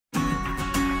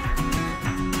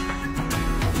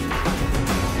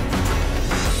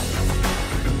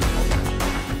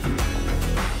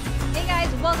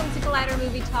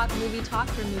Movie Talk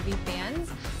for movie fans.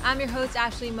 I'm your host,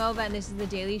 Ashley Mova, and this is the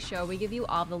Daily Show. We give you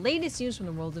all the latest news from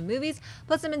the world of movies,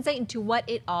 plus some insight into what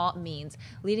it all means.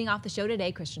 Leading off the show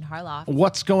today, Kristian Harloff.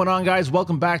 What's going on, guys?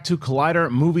 Welcome back to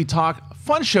Collider Movie Talk.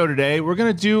 Fun show today. We're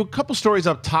going to do a couple stories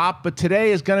up top, but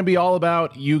today is going to be all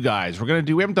about you guys. We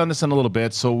haven't done this in a little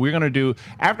bit, so we're going to do,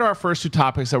 after our first two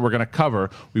topics that we're going to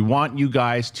cover, we want you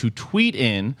guys to tweet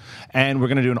in, and we're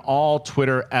going to do an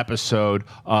all-Twitter episode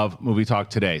of Movie Talk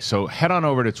today. So head on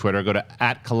over to Twitter, go to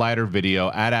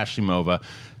 @ColliderVideo, @AshleyMova,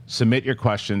 submit your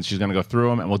questions. She's going to go through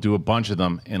them, and we'll do a bunch of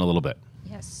them in a little bit.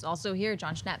 Yes, also here,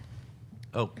 Jon Schnepp.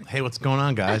 Oh, hey, what's going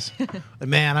on, guys?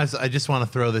 Man, I just want to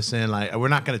throw this in. We're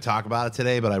not going to talk about it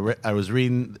today, but I was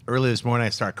reading earlier this morning.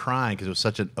 I started crying because it was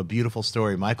such a beautiful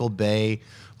story. Michael Bay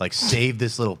saved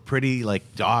this little pretty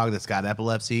dog that's got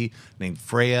epilepsy named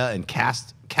Freya and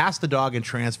cast the dog in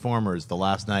Transformers the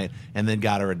last night and then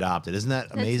got her adopted. Isn't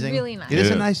that amazing? That's really nice. It is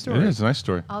a nice story. It is a nice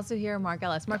story. Also here, Mark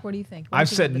Ellis. Mark, what do you think? I've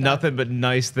said nothing but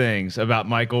nice things about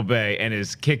Michael Bay and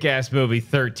his kick-ass movie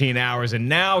 13 Hours, and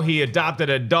now he adopted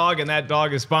a dog, and that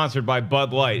dog is sponsored by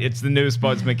Bud Light. It's the new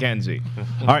Spuds McKenzie.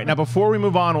 All right, now before we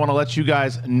move on, I want to let you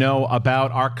guys know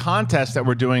about our contest that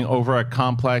we're doing over at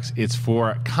Complex. It's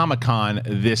for Comic-Con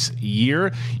this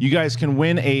year. You guys can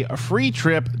win a free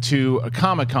trip to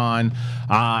Comic-Con,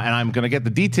 and I'm going to get the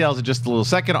details in just a little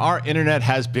second. Our internet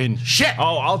has been shit.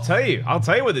 Oh, I'll tell you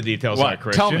what the details are,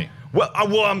 Kristian. Tell me. Well,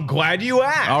 I'm glad you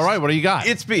asked. All right, what do you got?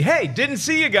 Hey, didn't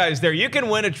see you guys there. You can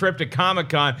win a trip to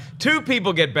Comic-Con. 2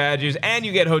 people get badges, and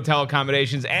you get hotel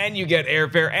accommodations, and you get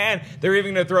airfare, and they're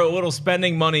even going to throw a little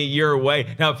spending money your way.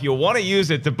 Now, if you want to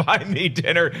use it to buy me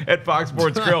dinner at Fox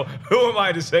Sports Grill, who am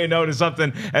I to say no to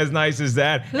something as nice as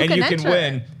that? Who and can you enter? can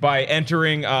win by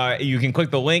entering. You can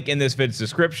click the link in this vid's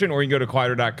description, or you can go to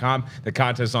Collider.com. The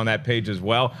contest's on that page as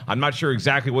well. I'm not sure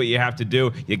exactly what you have to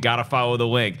do. You got to follow the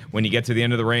link. When you get to the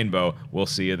end of the rainbow, we'll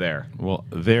see you there. Well,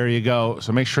 there you go.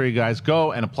 So make sure you guys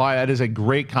go and apply. That is a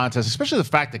great contest, especially the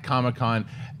fact that Comic-Con,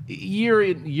 year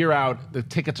in, year out, the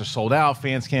tickets are sold out.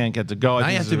 Fans can't get to go.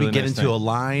 I have to get into a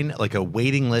line, a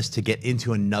waiting list to get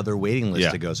into another waiting list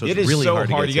to go. So it's really hard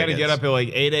to get You got to get up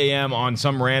at 8 a.m. on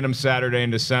some random Saturday in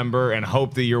December and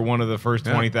hope that you're one of the first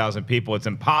 20,000 people. It's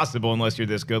impossible unless you're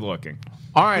this good looking.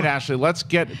 All right, Ashley, let's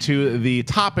get to the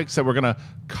topics that we're going to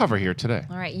cover here today.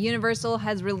 All right, Universal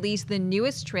has released the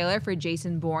newest trailer for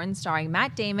Jason Bourne, starring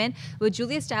Matt Damon, with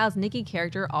Julia Stiles Nicky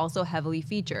character also heavily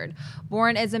featured.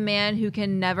 Bourne is a man who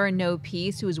can never know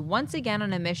peace, who is once again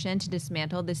on a mission to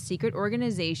dismantle the secret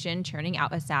organization churning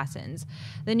out assassins.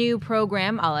 The new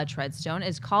program, a la Treadstone,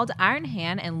 is called Iron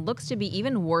Hand and looks to be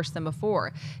even worse than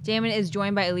before. Damon is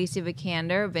joined by Alicia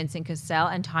Vikander, Vincent Cassel,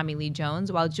 and Tommy Lee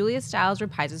Jones, while Julia Stiles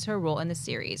reprises her role in the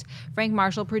series. Frank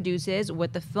Marshall produces,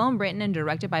 with the film written and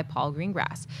directed by Paul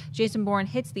Greengrass. Jason Bourne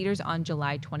hits theaters on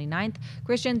July 29th.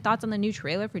 Kristian, thoughts on the new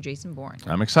trailer for Jason Bourne?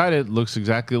 I'm excited. Looks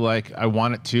exactly like I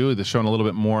want it to. They're showing a little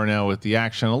bit more now with the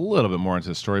action, a little bit more into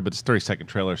the story, but it's a 30-second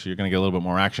trailer, so you're going to get a little bit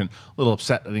more action. A little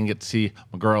upset I didn't get to see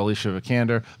my girl Alicia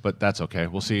Vikander, but that's okay.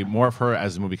 We'll see more of her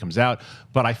as the movie comes out.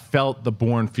 But I felt the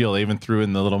Bourne feel. They even threw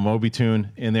in the little Moby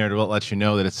tune in there to let you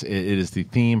know that it is the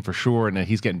theme for sure, and that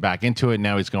he's getting back into it.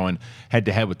 Now he's going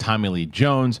head-to-head with Tommy Lee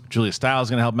Jones. Julia Stiles is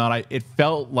going to help him out.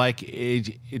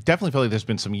 It definitely felt like there's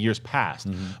been some years past,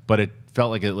 but it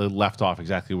felt like it left off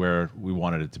exactly where we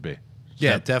wanted it to be.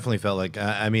 Yeah, it definitely felt like.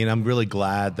 I mean, I'm really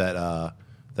glad that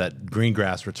that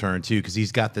Greengrass returned too, because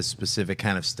he's got this specific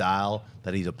kind of style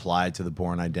that he's applied to the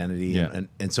Bourne identity,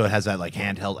 and so it has that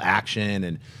handheld action,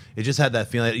 and it just had that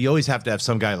feeling. You always have to have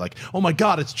some guy oh my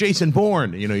God, it's Jason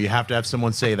Bourne. You have to have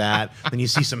someone say that. Then you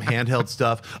see some handheld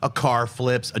stuff. A car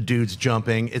flips, a dude's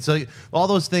jumping. It's all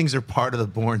those things are part of the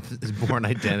Bourne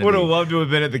identity. Would have loved to have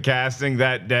been at the casting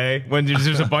that day when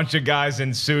there's a bunch of guys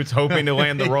in suits hoping to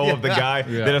land the role of the guy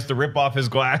that has to rip off his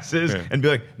glasses and be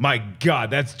like, my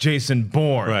God, that's Jason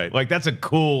Bourne. Right. That's a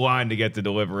cool line to get to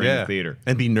deliver in the theater.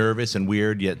 And be nervous and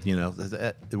weird, yet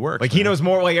it works. He knows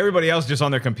more. Everybody else just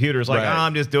on their computers,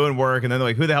 I'm just doing work, and then they're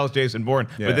like, who the hell is Jason Bourne?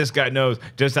 But this guy knows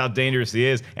just how dangerous he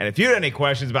is. And if you had any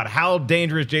questions about how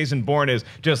dangerous Jason Bourne is,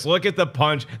 just look at the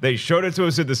punch. They showed it to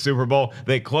us at the Super Bowl.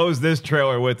 They closed this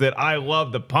trailer with it. I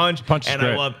love the punch and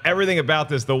I love everything about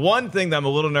this. The one thing that I'm a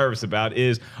little nervous about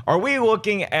is, are we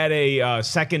looking at a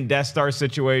second Death Star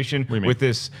situation with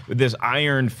this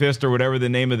Iron Fist or whatever the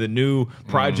name of the new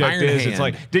project is? Hand. It's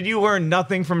like, did you learn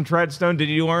nothing from Treadstone? Treadstone, did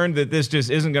you learn that this just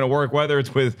isn't going to work, whether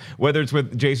it's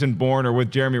with Jason Bourne or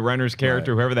with Jeremy Renner's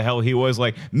character, whoever the hell he was?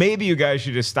 Like, maybe you guys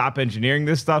should just stop engineering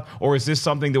this stuff, or is this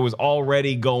something that was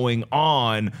already going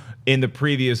on in the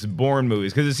previous Bourne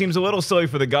movies? Because it seems a little silly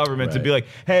for the government to be like,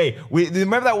 hey, we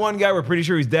remember that one guy we're pretty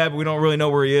sure he's dead, but we don't really know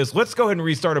where he is. Let's go ahead and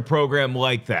restart a program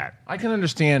like that. I can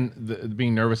understand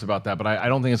being nervous about that, but I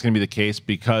don't think it's going to be the case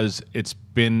because it's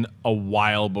been a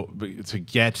while to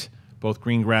get both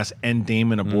Greengrass and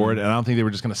Damon aboard, and I don't think they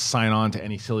were just going to sign on to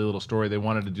any silly little story. They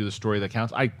wanted to do the story that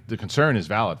counts. The concern is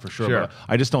valid for sure, but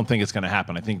I just don't think it's going to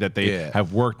happen. I think that they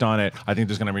have worked on it. I think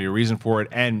there's going to be a reason for it,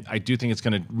 and I do think it's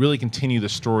going to really continue the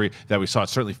story that we saw. It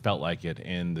certainly felt like it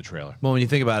in the trailer. Well, when you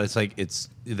think about it, it's like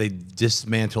they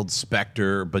dismantled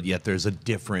Spectre, but yet there's a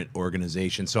different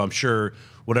organization. So I'm sure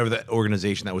whatever that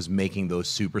organization that was making those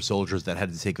super soldiers that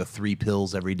had to take the 3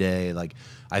 pills every day, like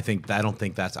I don't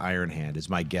think that's Iron Hand is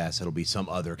my guess. It'll be some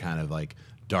other kind of like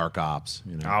dark ops.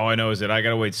 You know? All I know is that I got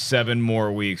to wait 7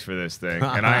 more weeks for this thing,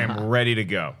 and I am ready to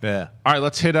go. Yeah. All right,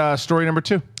 let's hit story number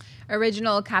 2.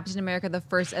 Original Captain America: The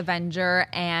First Avenger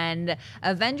and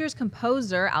Avengers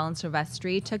composer Alan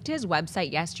Silvestri took to his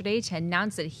website yesterday to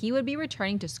announce that he would be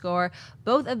returning to score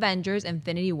both Avengers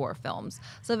Infinity War films.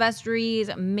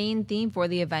 Silvestri's main theme for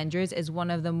the Avengers is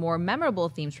one of the more memorable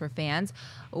themes for fans,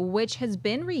 which has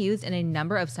been reused in a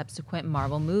number of subsequent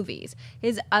Marvel movies.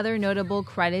 His other notable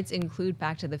credits include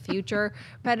Back to the Future,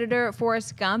 Predator,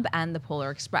 Forrest Gump, and The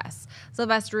Polar Express.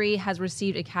 Silvestri has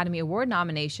received Academy Award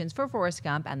nominations for Forrest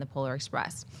Gump and The Polar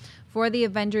Express. For the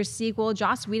Avengers sequel,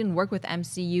 Joss Whedon worked with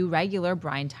MCU regular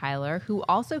Brian Tyler, who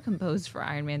also composed for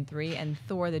Iron Man 3 and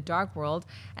Thor: The Dark World,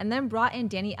 and then brought in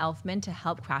Danny Elfman to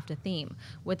help craft a theme.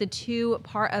 With the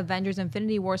 2-part Avengers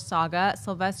Infinity War saga,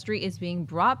 Silvestri is being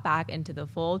brought back into the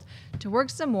fold to work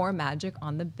some more magic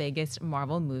on the biggest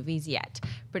Marvel movies yet.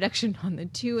 Production on the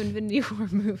 2 Infinity War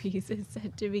movies is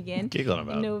set to begin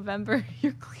in November.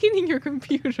 You're cleaning your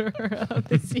computer of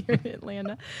this year in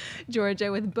Atlanta,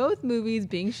 Georgia, with both movies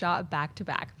being shot back to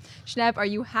back. Schnepp, are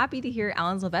you happy to hear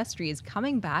Alan Silvestri is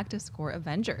coming back to score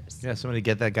Avengers? Yeah, somebody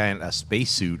get that guy in a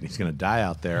spacesuit and he's going to die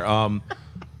out there. I'm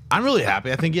really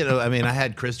happy. I think, I mean, I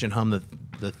had Kristian hum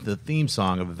the theme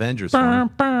song of Avengers. Yeah,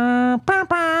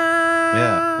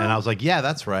 and I was like, yeah,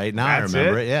 that's right. Now I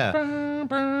remember it. Yeah.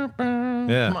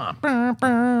 Yeah.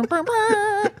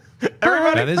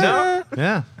 Everybody. That is it.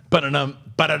 Yeah. Ba-da-dum,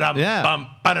 ba-da-dum, Yeah.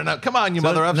 ba-da-dum. Come on, you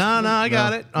mother of... No, I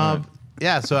got it.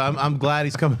 Yeah, so I'm glad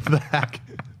he's coming back.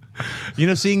 You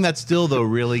know, seeing that still, though,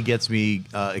 really gets me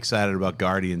excited about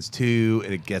Guardians 2.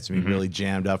 And it gets me really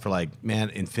jammed up for, like,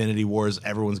 man, Infinity Wars,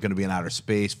 everyone's going to be in outer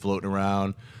space floating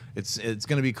around. It's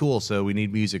going to be cool, so we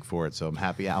need music for it. So I'm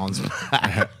happy Alan's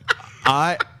back.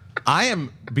 I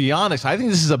am, be honest, I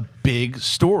think this is a big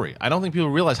story. I don't think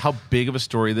people realize how big of a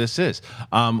story this is.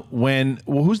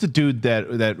 Who's the dude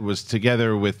that was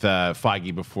together with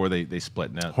Feige before they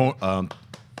split now?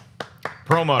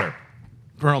 Perlmutter.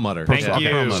 Thank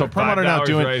you. So Perlmutter now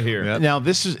doing right here. Yep. Now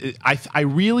this is I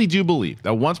really do believe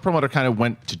that once Perlmutter kind of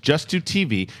went to just do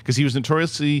TV because he was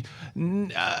notoriously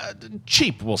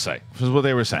cheap, we'll say, is what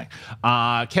they were saying.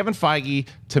 Kevin Feige,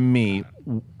 to me,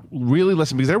 really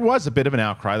listen, because there was a bit of an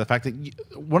outcry. The fact that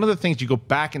one of the things you go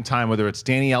back in time, whether it's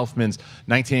Danny Elfman's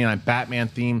 1989 Batman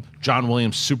theme, John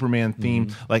Williams' Superman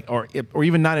theme, like or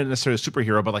even not necessarily a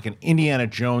superhero, but like an Indiana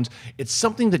Jones, it's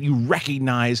something that you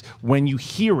recognize when you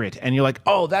hear it, and you're like,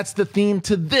 oh, that's the theme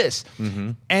to this.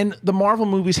 And the Marvel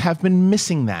movies have been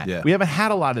missing that. Yeah. We haven't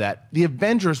had a lot of that. The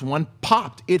Avengers one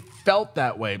popped. It felt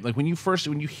that way. Like when you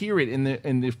hear it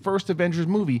in the first Avengers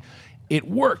movie, it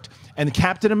worked. And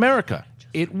Captain America,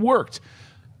 it worked.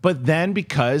 But then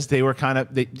because they were kind of,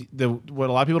 what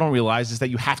a lot of people don't realize is that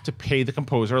you have to pay the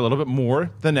composer a little bit more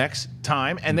the next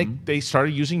time, and they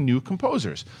started using new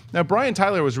composers. Now, Brian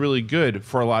Tyler was really good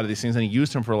for a lot of these things, and he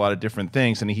used him for a lot of different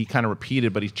things, and he kind of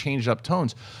repeated, but he changed up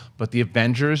tones. But the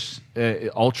Avengers,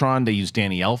 Ultron, they used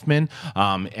Danny Elfman,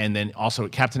 and then also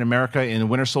Captain America in The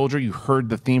Winter Soldier, you heard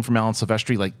the theme from Alan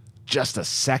Silvestri like just a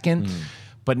second.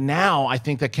 But now I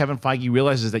think that Kevin Feige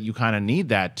realizes that you kind of need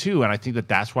that too, and I think that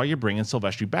that's why you're bringing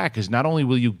Silvestri back, because not only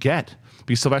will you get,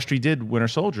 because Silvestri did Winter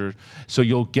Soldier, so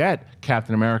you'll get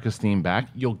Captain America's theme back,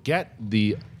 you'll get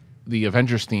the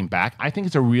Avengers theme back. I think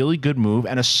it's a really good move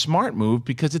and a smart move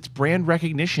because it's brand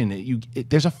recognition.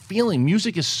 There's a feeling.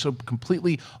 Music is so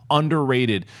completely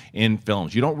underrated in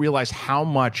films. You don't realize how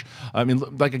much, I mean,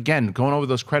 like again, going over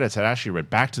those credits that Ashley read,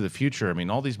 Back to the Future, I mean,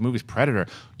 all these movies, Predator,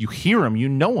 you hear them, you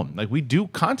know them. Like we do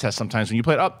contests sometimes when you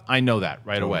play it up, I know that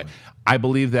right away. I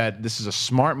believe that this is a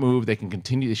smart move. They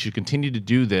should continue to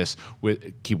do this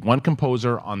keep one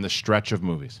composer on the stretch of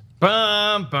movies.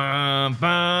 Bum bum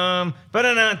bum,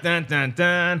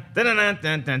 ba-da-dun-dun-dun-dun,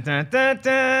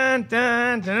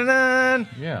 da-da-dun-dun-dun-dun-dun-dun-dun.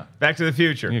 Yeah. Back to the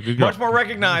Future. Yeah, good go. Much more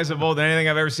recognizable than anything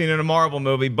I've ever seen in a Marvel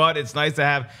movie, but it's nice to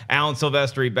have Alan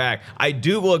Silvestri back. I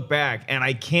do look back, and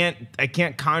I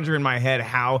can't conjure in my head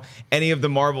how any of the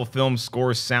Marvel film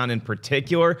scores sound in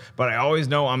particular, but I always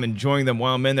know I'm enjoying them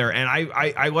while I'm in there, and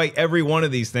I like every one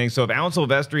of these things. So if Alan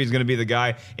Silvestri is going to be the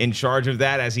guy in charge of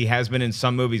that, as he has been in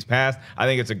some movies past, I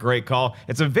think it's a great call.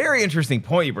 It's a very interesting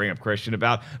point you bring up, Kristian,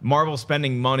 about Marvel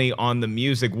spending money on the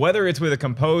music, whether it's with a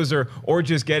composer or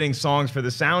just getting songs for the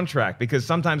soundtrack, because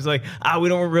sometimes we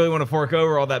don't really want to fork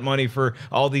over all that money for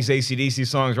all these AC/DC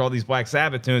songs or all these Black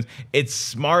Sabbath tunes. It's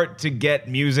smart to get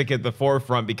music at the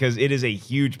forefront because it is a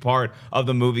huge part of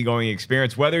the movie-going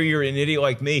experience. Whether you're an idiot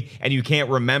like me and you can't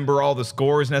remember all the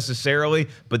scores necessarily,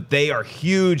 but they are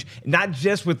huge, not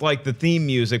just with like the theme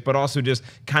music, but also just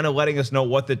kind of letting us know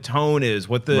what the tone is,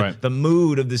 what the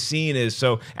mood of the scene is.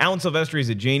 So Alan Silvestri is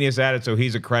a genius at it, so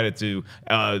he's a credit to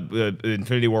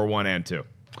Infinity War 1 and 2.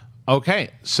 Okay,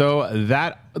 so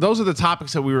those are the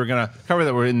topics that we were going to cover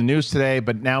that were in the news today,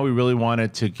 but now we really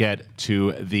wanted to get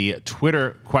to the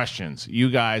Twitter questions. You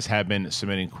guys have been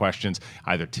submitting questions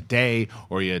either today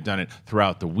or you had done it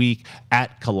throughout the week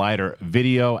at Collider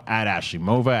Video, at Ashley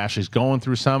Mova. Ashley's going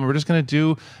through some. We're just going to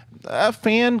do a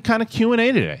fan kind of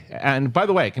Q&A today. And by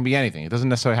the way, it can be anything. It doesn't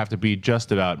necessarily have to be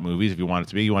just about movies. If you want it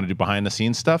to be, you want to do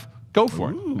behind-the-scenes stuff, go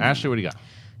for it. Ashley, what do you got?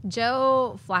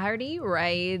 Joe Flaherty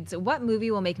writes, what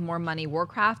movie will make more money,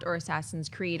 Warcraft or Assassin's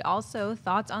Creed? Also,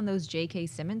 thoughts on those J.K.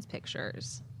 Simmons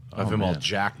pictures? Of him all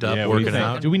jacked up, what do you working think?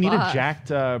 out. Do we need a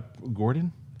jacked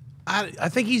Gordon? I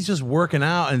think he's just working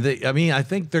out, and I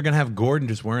think they're gonna have Gordon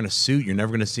just wearing a suit. You're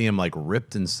never gonna see him like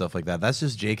ripped and stuff like that. That's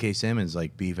just J.K. Simmons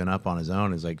like beefing up on his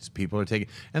own. It's like people are taking,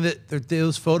 and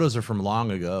those photos are from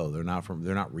long ago. They're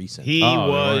not recent. He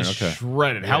was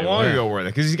shredded. How long ago were they?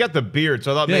 Because he's got the beard,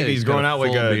 so I thought maybe he's going out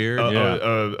like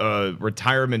a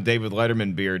retirement David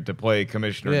Letterman beard to play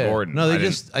Commissioner Gordon. No,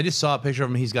 I just saw a picture of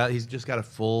him. He's just got a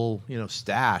full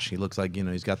stash. He looks like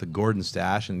he's got the Gordon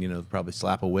stash, and probably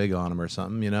slap a wig on him or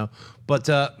something. But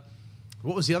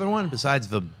what was the other one besides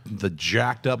the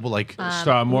jacked up Warcraft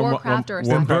or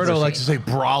Umberto likes to say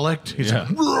brolicked. He's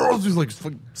like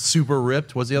super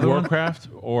ripped. What's the other Warcraft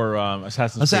or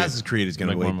Assassin's Creed? Assassin's Creed is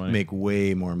going to make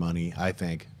way more money, I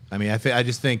think. I mean, I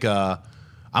just think I'm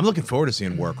looking forward to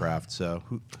seeing Warcraft. So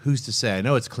who's to say? I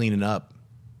know it's cleaning up,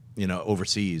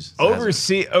 overseas.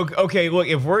 Okay, look,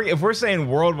 if we're saying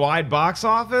worldwide box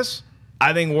office,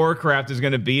 I think Warcraft is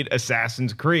going to beat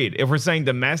Assassin's Creed. If we're saying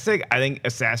domestic, I think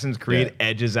Assassin's Creed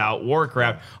edges out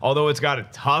Warcraft, although it's got a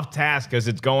tough task because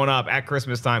it's going up at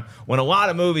Christmas time when a lot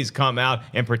of movies come out,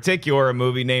 in particular a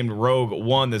movie named Rogue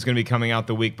One that's going to be coming out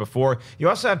the week before. You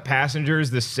also have Passengers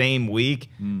the same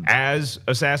week as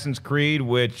Assassin's Creed,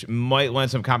 which might lend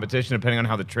some competition depending on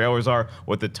how the trailers are,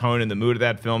 what the tone and the mood of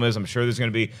that film is. I'm sure there's going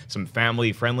to be some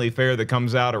family-friendly fare that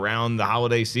comes out around the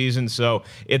holiday season, so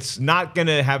it's not going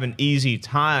to have an easy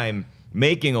time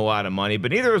making a lot of money,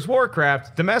 but neither is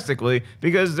Warcraft domestically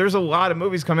because there's a lot of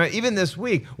movies coming out. Even this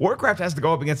week, Warcraft has to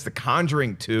go up against The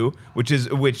Conjuring 2,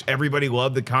 which everybody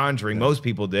loved The Conjuring. Most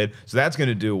people did, so that's going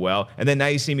to do well. And then Now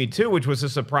You See Me 2, which was a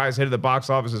surprise hit of the box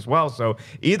office as well. So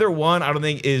either one, I don't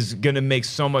think is going to make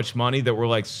so much money that we're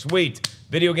like, sweet,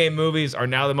 video game movies are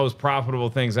now the most profitable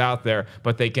things out there,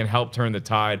 but they can help turn the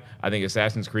tide. I think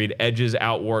Assassin's Creed edges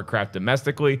out Warcraft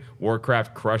domestically.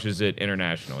 Warcraft crushes it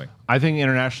internationally. I think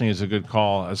internationally is a good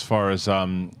call as far as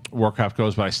Warcraft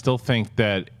goes, but I still think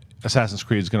that Assassin's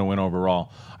Creed is going to win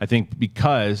overall. I think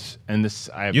because, and this,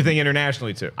 you think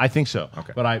internationally too? I think so.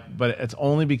 Okay, but it's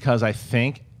only because I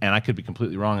think, and I could be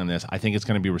completely wrong on this, I think it's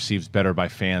going to be received better by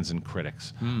fans and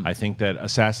critics. I think that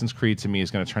Assassin's Creed to me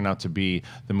is going to turn out to be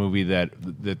the movie that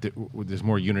there's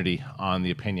more unity on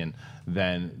the opinion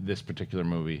than this particular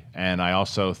movie. And I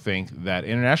also think that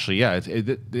internationally,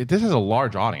 this has a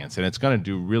large audience, and it's going to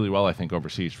do really well, I think,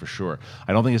 overseas for sure.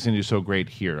 I don't think it's going to do so great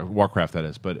here, Warcraft that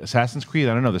is, but Assassin's Creed,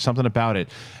 I don't know, there's something about it.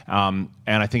 And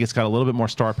I think it's got a little bit more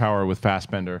star power with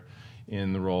Fassbender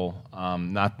in the role.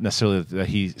 Not necessarily that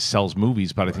he sells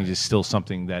movies, but I think it's still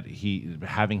something that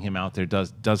having him out there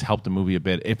does help the movie a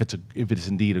bit. If it's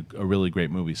indeed a really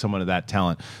great movie, someone of that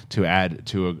talent to add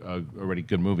to a already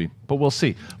good movie. But we'll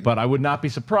see. But I would not be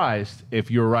surprised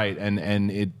if you're right, and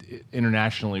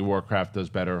internationally Warcraft does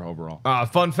better overall.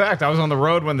 Fun fact: I was on the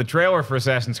road when the trailer for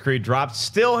Assassin's Creed dropped.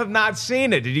 Still have not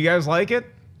seen it. Did you guys like it?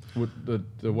 The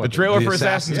trailer The for Assassin's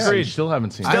Assassin's Yeah, Creed. you still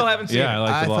haven't seen it. Still haven't seen it. Yeah, I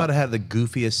liked I it a lot. thought it had the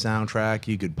goofiest soundtrack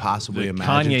you could possibly The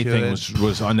imagine. Kanye to thing it.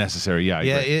 was unnecessary. Yeah, I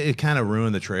Yeah, agree. it kind of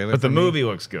ruined the trailer. But the for me. movie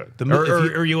looks good. If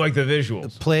Or you like the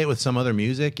visuals? Play it with some other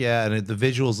music, yeah, and the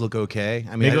visuals look okay.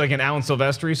 I mean, Maybe like an Alan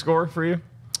Silvestri score for you?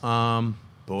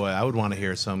 boy, I would want to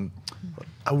hear some.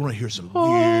 I want to hear some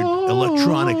weird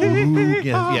electronic.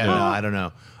 Yeah, no, I don't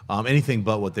know. Anything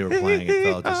but what they were playing. It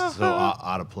felt just so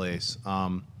out of place.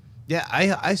 Yeah,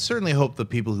 I certainly hope the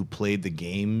people who played the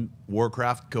game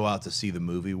Warcraft go out to see the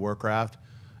movie Warcraft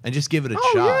and just give it a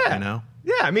shot. yeah. You know.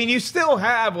 Yeah, I mean, you still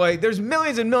have, like, there's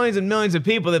millions and millions and millions of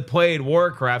people that played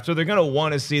Warcraft, so they're going to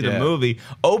want to see the movie.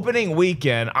 Opening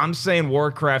weekend, I'm saying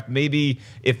Warcraft, maybe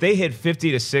if they hit 50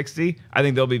 to 60, I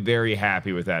think they'll be very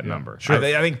happy with that number. Sure.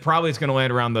 I think probably it's going to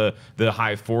land around the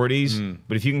high 40s,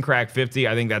 but if you can crack 50,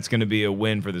 I think that's going to be a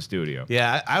win for the studio.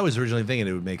 Yeah, I was originally thinking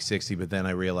it would make 60, but then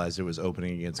I realized it was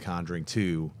opening against Conjuring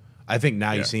 2. I think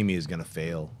Now You See Me is going to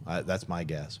fail. That's my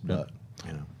guess, but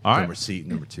you know, All right.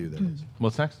 number 2. That is.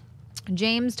 What's next?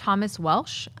 James Thomas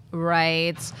Welsh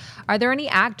writes, are there any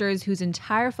actors whose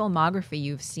entire filmography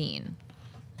you've seen?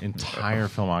 Entire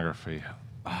filmography.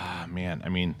 Ah, man. I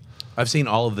mean, I've seen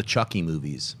all of the Chucky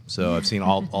movies, so I've seen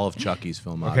all of Chucky's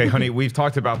filmography. Okay, honey, we've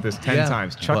talked about this 10 Yeah.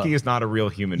 times. Chucky Well, is not a real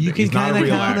human being. You can He's not kind a of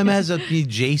real count actor. them as a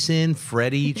Jason,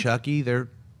 Freddy, Chucky. They're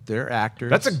actors.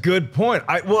 That's a good point.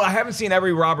 I haven't seen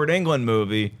every Robert Englund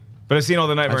movie, but I've seen all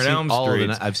the Nightmare on Elm Street.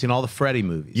 I've seen all the Freddy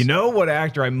movies. You know what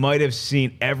actor I might have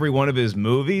seen every one of his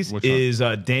movies Which one? is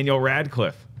Daniel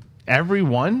Radcliffe.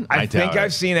 everyone? I think doubt it.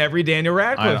 I've seen every Daniel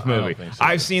Radcliffe I don't movie. think so.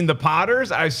 I've seen The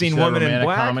Potters. I've seen See that Woman in romantic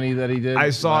Black. comedy that he did I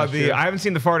saw last year? I haven't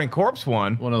seen the Farting Corpse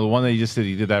one. One of the one that he just did.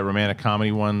 He did that romantic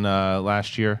comedy one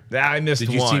last year. I missed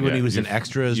Did you one. see when yeah. he was in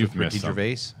Extras you've with Ricky missed some.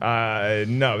 Gervais?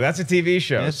 No, that's a TV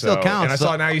show. Yeah, it still counts. And I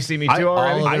saw So- Now You See Me I- Too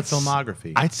already. all of I'd their s-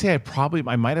 filmography. I'd say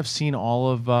I might have seen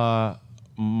all of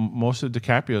most of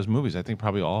DiCaprio's movies. I think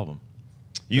probably all of them.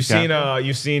 You've seen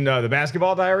The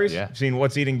Basketball Diaries? Yeah. You've seen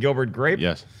What's Eating Gilbert Grape?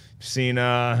 Yes. Seen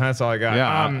that's all I got.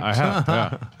 Yeah, I have.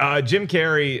 Yeah. Jim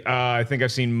Carrey, I think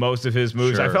I've seen most of his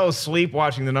movies. Sure. I fell asleep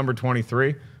watching The Number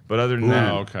 23, but other than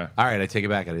that, Oh, okay. All right, I take it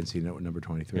back. I didn't see number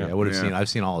 23. Yeah. I would have Yeah. seen. I've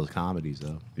seen all his comedies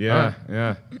though. yeah.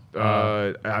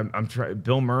 I'm trying.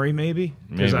 Bill Murray, maybe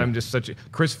because Maybe. I'm just such a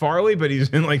Chris Farley, but he's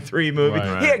in like 3 movies.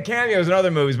 Right. He had cameos in other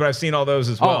movies, but I've seen all those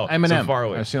as well. Oh, Eminem. So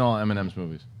Farley. I've seen all Eminem's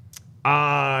movies.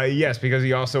 Yes, because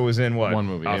he also was in what? One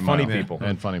movie. 8 Funny Mile. People.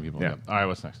 And Funny People. Yeah. Yeah. All right,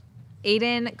 what's next?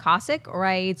 Aiden Cossack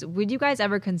writes, would you guys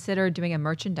ever consider doing a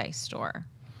merchandise store?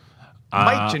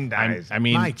 Merchandise. I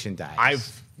mean, Merchandise.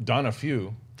 I've done a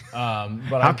few.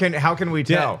 But How can we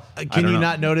tell? Can don't you know.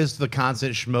 not notice the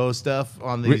constant schmo stuff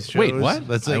on these shows? Wait, what?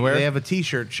 That's I like wear- they have a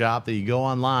T-shirt shop that you go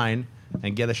online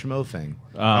and get a schmo thing.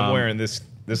 I'm wearing this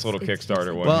little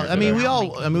Kickstarter one. Well, here I mean,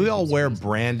 today. we all wear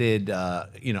branded,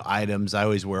 items. I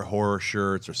always wear horror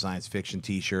shirts or science fiction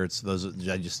T-shirts. Those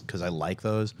I just because I like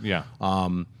those. Yeah.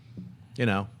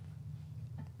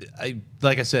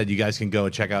 Like I said, you guys can go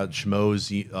and check out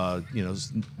Schmo's,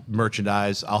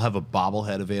 merchandise. I'll have a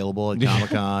bobblehead available at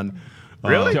Comic-Con.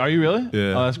 Really? Are you really?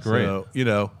 Yeah. Oh, that's great. So,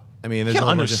 I mean, you there's can't a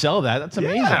whole bunch of- undersell that. That's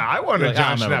amazing. Yeah, I want a Like, Jon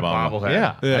I'll never Schnepp buy one. bobblehead.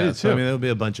 Yeah, I Yeah, do so, too. there'll be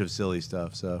a bunch of silly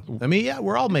stuff. So, I mean, yeah,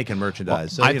 we're all making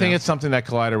merchandise. So, I think it's something that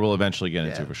Collider will eventually get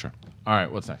into Yeah. for sure. All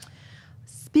right, what's next?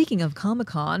 Speaking of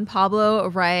Comic-Con, Pablo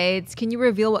writes, can you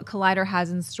reveal what Collider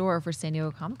has in store for San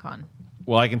Diego Comic-Con?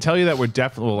 Well, I can tell you that we're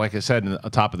definitely, like I said in the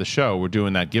top of the show, we're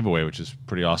doing that giveaway, which is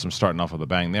pretty awesome. Starting off with a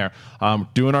bang there.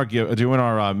 Doing our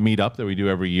meetup that we do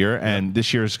every year, and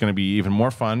this year is going to be even more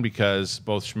fun because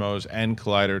both Schmoes and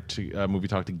Collider Movie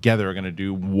Talk together are going to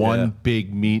do one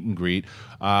big meet and greet.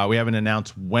 We haven't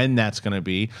announced when that's going to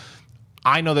be.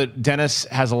 I know that Dennis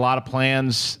has a lot of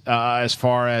plans as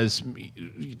far as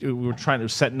we're trying to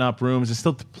setting up rooms. It's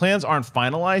still the plans aren't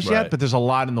finalized yet, Right. but there's a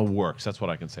lot in the works. That's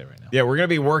what I can say right now. Yeah, we're going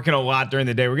to be working a lot during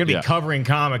the day. We're going to be Yeah. covering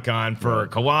Comic-Con for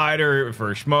Collider,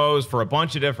 for Schmoes, for a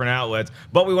bunch of different outlets.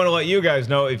 But we want to let you guys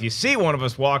know, if you see one of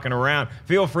us walking around,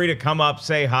 feel free to come up,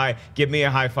 say hi, give me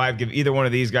a high five, give either one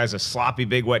of these guys a sloppy,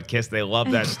 big, wet kiss. They love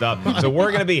that stuff. So we're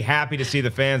going to be happy to see the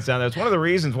fans down there. It's one of the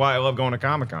reasons why I love going to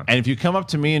Comic-Con. And if you come up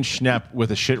to me and Schnepp with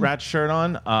a shit rat shirt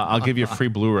on, I'll give you a free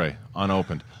Blu-ray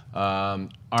unopened. All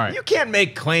right. You can't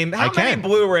make claims. How I many can.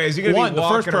 Blu-rays are you going to be the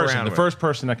first walking person, around the with? first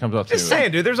person that comes up to Just me.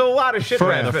 saying, dude, there's a lot of shit.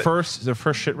 The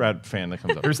first shit rat fan that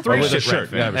comes up. There's 3 with a shit rat shirt.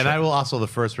 fans. Yeah, and I will also, the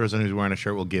first person who's wearing a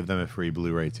shirt will give them a free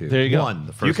Blu-ray too. There you go.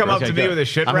 The first You come up person. to me good. with a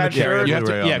shit I'm gonna rat carry shirt, you have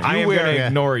to- yeah, if I you am wear- going to yeah.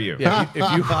 ignore you. Yeah, if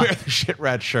you wear the shit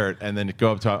rat shirt and then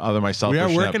go up to either myself We or are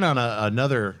Schnepp. working on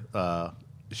another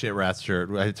shit rat shirt.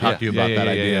 I talked to you about that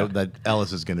idea that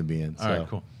Ellis is going to be in. So. All right,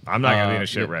 cool. I'm not going to be in a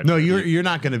shit rat. No, you're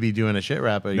not going to be doing a shit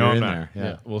rat, but you're in there.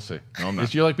 Yeah, we'll see. No, I'm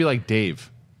not. You'll be like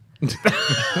Dave. All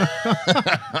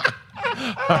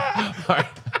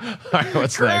right,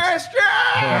 what's next?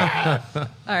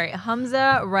 All right,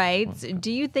 Hamza writes,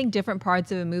 do you think different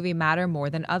parts of a movie matter more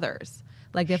than others?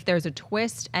 Like if there's a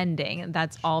twist ending,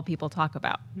 that's all people talk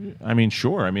about. I mean,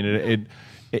 sure. I mean,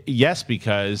 yes,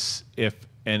 because if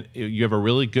you have a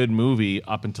really good movie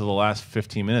up until the last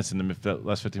 15 minutes, and the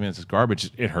last 15 minutes is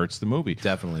garbage, it hurts the movie.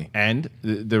 Definitely. And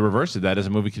the reverse of that is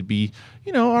a movie could be,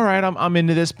 all right, I'm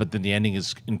into this, but then the ending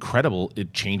is incredible.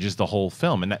 It changes the whole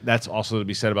film. And that's also to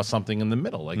be said about something in the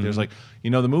middle. Like there's like,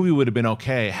 the movie would have been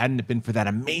okay hadn't it been for that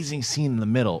amazing scene in the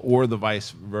middle, or the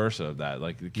vice versa of that,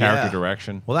 like the character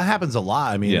direction. Well, that happens a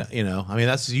lot. I mean,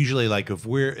 that's usually like if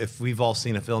we've all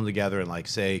seen a film together and like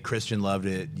say Kristian loved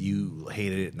it, you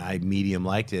hated it, and I medium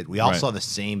liked it. We all saw the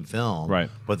same film, right?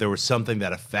 But there was something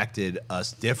that affected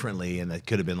us differently, and that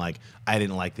could have been like, I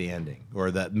didn't like the ending, or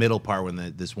that middle part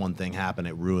when this one thing happened,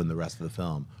 it ruined the rest of the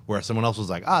film. Where someone else was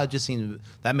like, it just seemed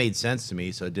that made sense to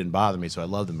me, so it didn't bother me, so I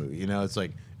love the movie. It's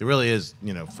like it really is,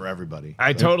 for everybody.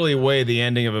 I totally weigh the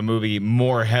ending of a movie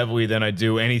more heavily than I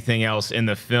do anything else in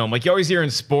the film. Like you always hear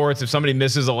in sports, if somebody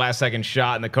misses a last-second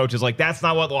shot and the coach is like, that's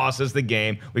not what lost us the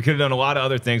game. We could have done a lot of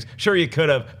other things. Sure, you could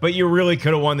have, but you really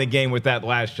could have won the game with that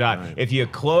last shot. Right. If you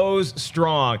close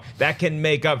strong, that can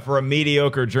make up for a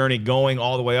mediocre journey going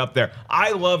all the way up there.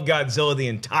 I love Godzilla the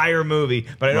entire movie,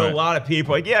 but I know a lot of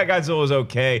people like, yeah, Godzilla was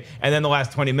okay, and then the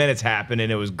last 20 minutes happened,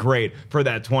 and it was great for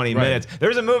that 20 minutes.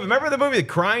 There's a movie, remember the movie The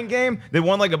Crying Game? They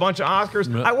won like a bunch of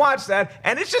Oscars. I watched that,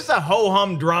 and it's just a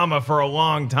ho-hum drama for a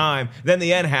long time. Then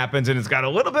the end happens, and it's got a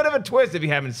little bit of a twist if you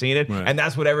haven't seen it, and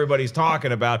that's what everybody's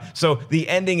talking about. So the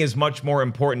ending is much more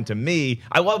important to me.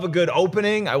 I love a good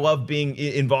opening. I love being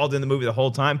involved in the movie the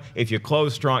whole time. If you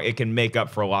close strong, it can make up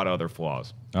for a lot of other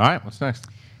flaws. All right, what's next?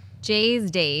 Jay's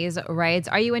Days writes,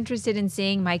 are you interested in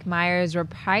seeing Mike Myers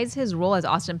reprise his role as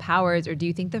Austin Powers, or do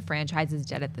you think the franchise is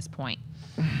dead at this point?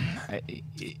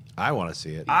 I want to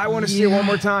see it. I want to see it one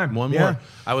more time. One more.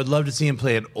 I would love to see him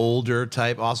play an older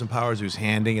type Austin Powers who's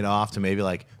handing it off to maybe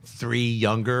like 3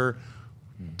 younger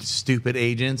stupid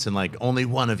agents, and like only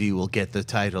one of you will get the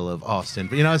title of Austin.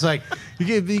 But it's like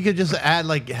you could just add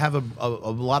have a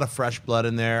lot of fresh blood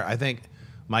in there. I think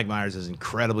Mike Myers is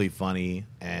incredibly funny,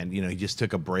 and he just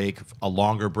took a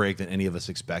longer break than any of us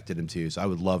expected him to. So I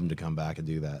would love him to come back and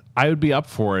do that. I would be up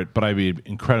for it, but I'd be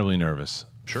incredibly nervous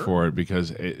for it because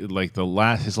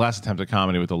his last attempt at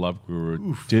comedy with The Love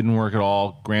Guru didn't work at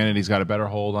all. Granted, he's got a better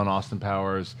hold on Austin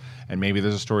Powers, and maybe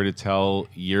there's a story to tell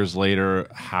years later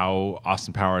how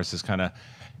Austin Powers is kind of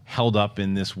held up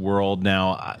in this world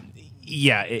now.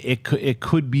 It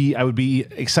could be. I would be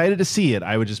excited to see it.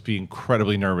 I would just be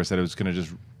incredibly nervous that it was going to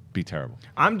just be terrible.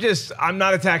 I'm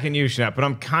not attacking you, Schnepp, but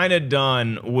I'm kind of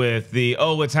done with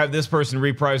let's have this person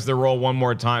reprise their role one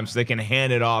more time so they can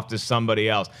hand it off to somebody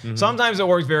else. Sometimes it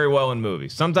works very well in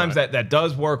movies. Sometimes that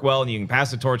does work well, and you can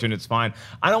pass the torch and it's fine.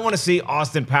 I don't want to see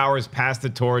Austin Powers pass the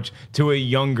torch to a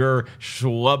younger,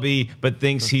 schlubby, but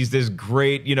thinks he's this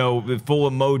great, full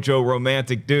of mojo,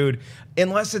 romantic dude.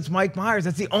 Unless it's Mike Myers.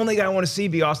 That's the only guy I want to see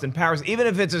be Austin Powers. Even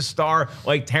if it's a star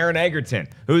like Taron Egerton,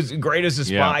 who's great as a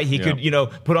spy. He could,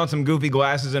 put on some goofy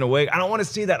glasses and a wig. I don't want to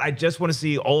see that. I just want to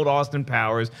see old Austin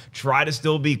Powers try to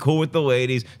still be cool with the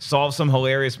ladies, solve some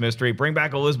hilarious mystery, bring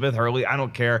back Elizabeth Hurley. I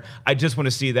don't care. I just want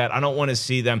to see that. I don't want to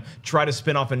see them try to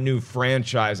spin off a new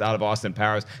franchise out of Austin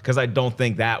Powers, because I don't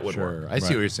think that would work. I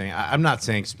see what you're saying. I'm not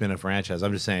saying spin a franchise.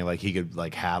 I'm just saying he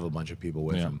could have a bunch of people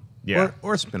with him. Yeah.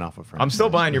 Or spin off a franchise. I'm still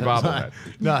buying your bobblehead.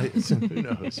 No, who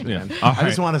knows, man. I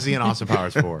just want to see an Austin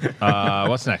Powers 4.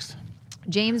 What's next?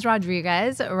 James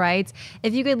Rodriguez writes,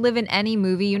 if you could live in any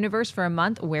movie universe for a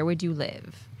month, where would you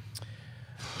live?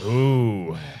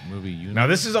 Ooh. Movie universe. Now,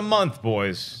 this is a month,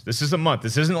 boys. This is a month.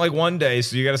 This isn't like one day,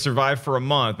 so you got to survive for a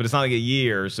month, but it's not like a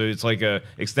year, so it's like a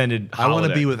extended holiday. I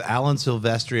want to be with Alan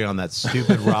Silvestri on that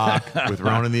stupid rock with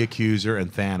Ronan the Accuser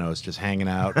and Thanos just hanging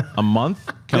out. A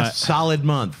month? Solid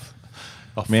month.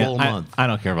 A full month. I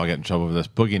don't care if I'll get in trouble for this.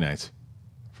 Boogie Nights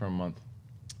for a month.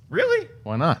 Really?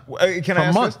 Why not? Can I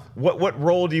ask this? What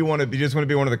role do you want to be? You just want to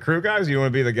be one of the crew guys? Or you want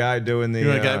to be the guy doing the?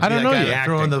 I don't know.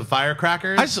 Throwing the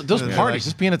firecrackers. Those parties,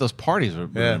 just being at those parties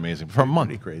would be amazing for a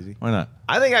month. Pretty crazy. Why not?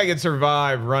 I think I could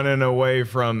survive running away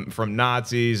from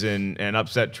Nazis and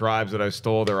upset tribes that I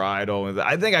stole their idol.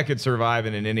 I think I could survive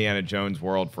in an Indiana Jones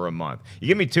world for a month. You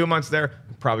give me 2 months there,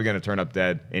 I'm probably going to turn up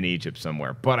dead in Egypt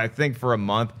somewhere. But I think for a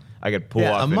month, I could pull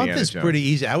off a month Indiana is Jones. pretty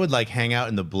easy. I would hang out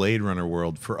in the Blade Runner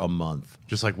world for a month,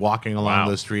 just walking along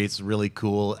those streets, really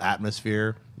cool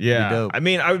atmosphere. Yeah, dope. I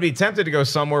mean, I would be tempted to go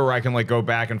somewhere where I can like go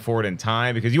back and forth in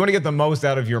time because you want to get the most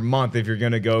out of your month if you're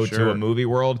going to go to a movie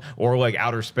world or like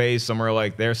outer space, somewhere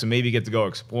like there. So maybe you get to go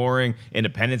exploring.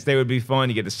 Independence Day would be fun.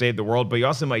 You get to save the world, but you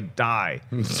also might die.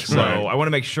 So I want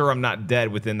to make sure I'm not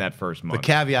dead within that first month. The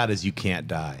caveat is you can't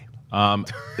die.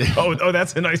 Oh,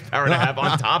 that's a nice power to have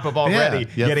on top of already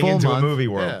getting into a movie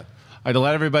world. Yeah. To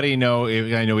let everybody know,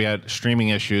 I know we had streaming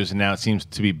issues, and now it seems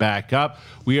to be back up.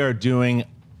 We are doing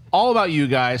all about you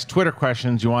guys. Twitter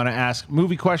questions. You want to ask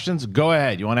movie questions? Go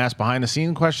ahead. You want to ask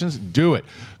behind-the-scenes questions? Do it.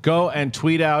 Go and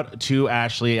tweet out to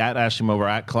Ashley, at Ashley Mova,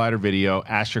 at Collider Video.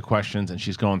 Ask your questions, and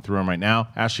she's going through them right now.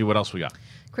 Ashley, what else we got?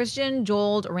 Kristian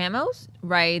Joel Ramos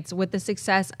writes, with the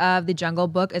success of The Jungle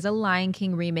Book, is a Lion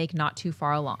King remake not too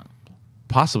far along?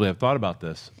 Possibly. I've thought about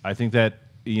this. I think that,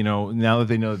 now that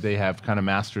they know that they have kind of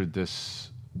mastered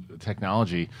this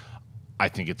technology, I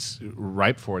think it's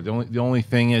ripe for it. The only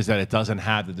thing is that it doesn't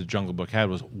have that the Jungle Book had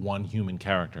was one human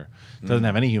character. It doesn't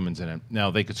have any humans in it.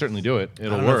 Now they could certainly do it.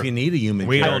 It'll I don't work. know if you need a human.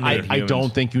 I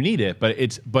don't think you need it, but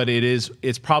it's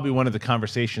probably one of the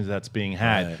conversations that's being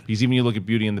had. Right. Because even you look at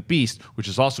Beauty and the Beast, which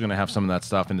is also going to have some of that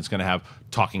stuff, and it's going to have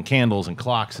talking candles and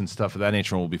clocks and stuff of that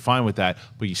nature, and we'll be fine with that.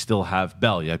 But you still have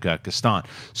Belle, you've got Gaston.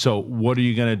 So what are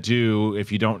you going to do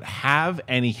if you don't have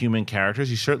any human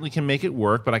characters? You certainly can make it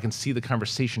work, but I can see the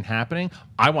conversation happening.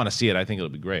 I want to see it. I think it'll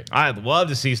be great. I'd love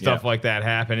to see stuff like that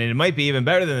happen, and it might be even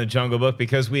better than the Jungle Book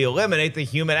because we eliminate the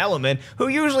human element who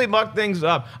usually muck things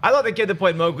up. I thought the kid that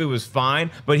played Mowgli was fine,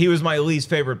 but he was my least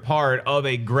favorite part of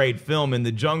a great film in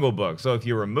the Jungle Book. So if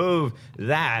you remove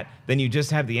that, then you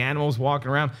just have the animals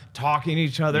walking around talking to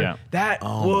each other. Yeah. That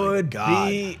would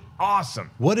be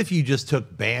awesome. What if you just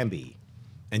took Bambi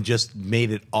and just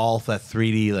made it all that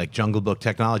 3D like Jungle Book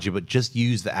technology, but just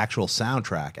used the actual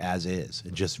soundtrack as is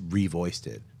and just revoiced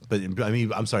it? But I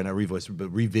mean, I'm sorry, not revoiced it,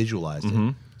 but revisualized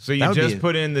it. So you just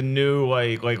put in the new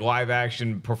like live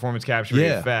action performance capture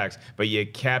effects, but you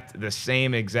kept the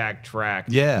same exact track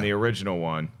in the original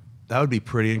one. That would be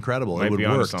pretty incredible. Might it would be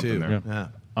onto work something too. there. Yeah.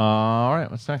 All right,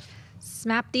 what's next?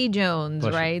 Snapdy Jones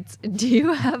Bless you. writes, do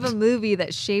you have a movie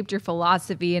that shaped your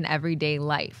philosophy in everyday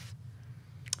life?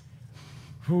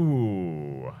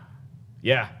 Ooh.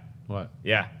 Yeah. What?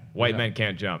 Yeah. White men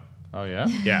can't jump. Oh, yeah?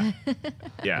 Yeah.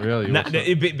 Yeah. Really?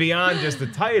 Beyond just the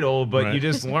title, but you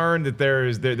just learn that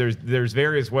there's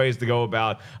various ways to go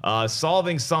about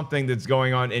solving something that's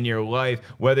going on in your life,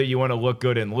 whether you want to look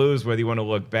good and lose, whether you want to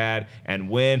look bad and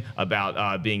win,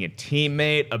 about being a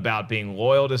teammate, about being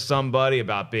loyal to somebody,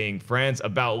 about being friends,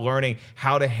 about learning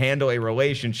how to handle a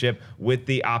relationship with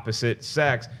the opposite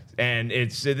sex. And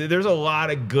there's a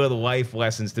lot of good life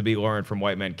lessons to be learned from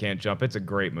White Men Can't Jump. It's a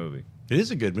great movie. It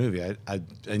is a good movie.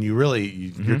 And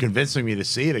you're convincing me to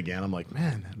see it again. I'm like,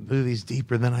 man, that movie's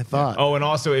deeper than I thought. Oh, and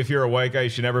also, if you're a white guy, you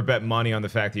should never bet money on the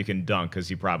fact that you can dunk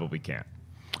because you probably can't.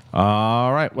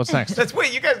 All right, what's next?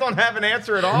 Wait, you guys don't have an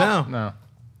answer at all? No.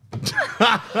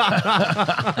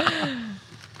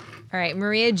 All right,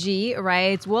 Maria G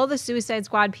writes, will the Suicide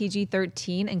Squad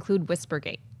PG-13 include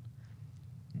Whispergate?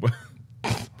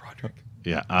 Broderick.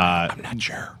 Yeah. I'm not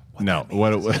sure. No,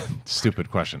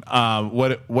 stupid question.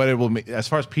 What it will mean as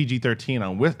far as PG-13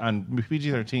 on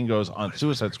PG-13 goes on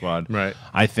Suicide Squad? Right.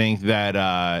 I think that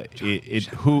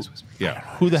who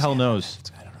the hell knows?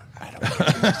 I don't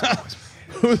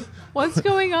know. What's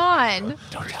going on?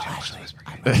 Don't tell Ashley.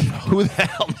 Who the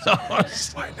hell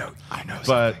knows? I know.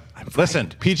 But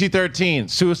listen, PG-13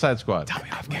 Suicide Squad. Tell me,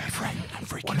 I'm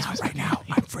freaking out right now.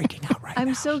 I'm freaking out right now.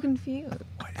 I'm so confused.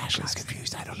 Ashley's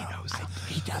confused. I don't know.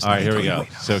 He does. All right, here we go.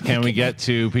 So can we get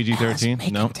to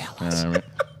PG-13? No. All right.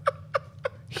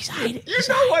 He's hiding. You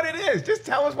know what it is. Just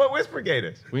tell us what Whispergate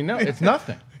is. We know it's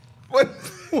nothing. What?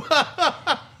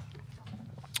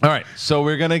 All right, so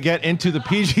we're gonna get into the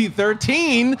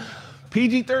PG-13.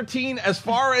 PG-13 as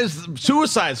far as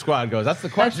Suicide Squad goes. That's the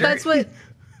question. That's what...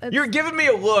 You're giving me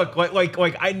a look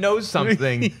like I know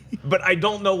something, but I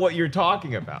don't know what you're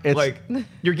talking about.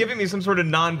 You're giving me some sort of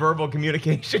nonverbal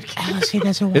communication. It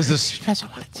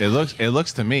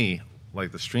looks to me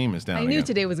like the stream is down. I knew again.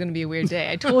 today was going to be a weird day.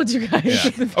 I told you guys.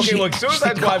 Okay, look,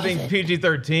 Suicide Squad being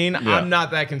PG-13, I'm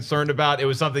not that concerned about. It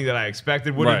was something that I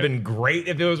expected. Would have been great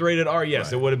if it was rated R.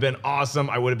 Yes, it would have been awesome.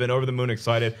 I would have been over the moon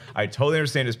excited. I totally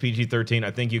understand it's PG-13.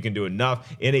 I think you can do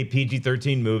enough in a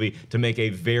PG-13 movie to make a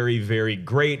very, very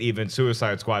great even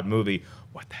Suicide Squad movie.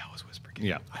 What the hell is Whispergate?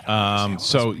 Yeah.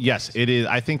 So yes, it is.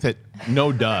 I think that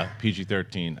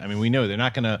PG-13. I mean, we know they're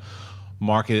not going to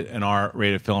market an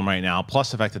R-rated film right now.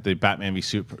 Plus the fact that the Batman v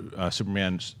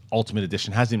Superman Ultimate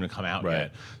Edition hasn't even come out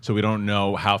yet, so we don't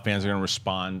know how fans are going to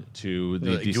respond to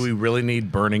the. Do we really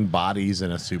need burning bodies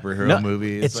in a superhero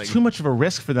movie? It's like, too much of a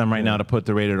risk for them right now to put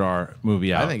the rated R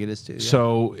movie out. I think it is too. Yeah.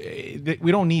 So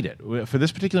we don't need it for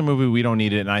this particular movie. We don't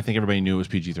need it, and I think everybody knew it was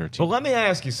PG-13. But let me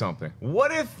ask you something: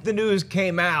 what if the news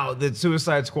came out that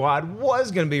Suicide Squad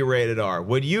was going to be rated R?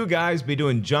 Would you guys be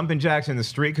doing jumping jacks in the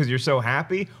street because you're so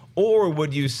happy? Or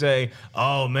would you say,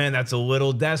 oh, man, that's a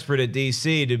little desperate at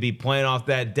DC to be playing off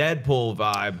that Deadpool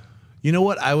vibe? You know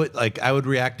what? I would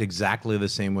react exactly the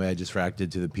same way I just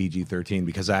reacted to the PG-13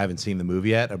 because I haven't seen the movie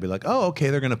yet. I'd be like, oh,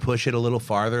 okay, they're going to push it a little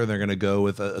farther. They're going to go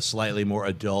with a slightly more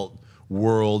adult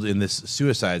world in this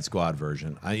Suicide Squad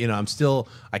version. I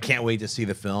can't wait to see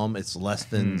the film. It's less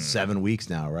than 7 weeks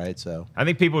now, right? So I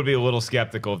think people would be a little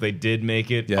skeptical if they did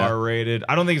make it R-rated.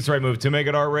 I don't think it's the right move to make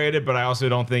it R-rated, but I also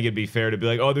don't think it'd be fair to be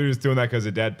like, oh, they're just doing that because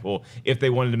of Deadpool if they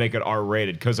wanted to make it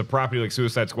R-rated, because a property like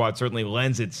Suicide Squad certainly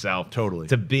lends itself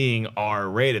to being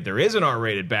R-rated. There is an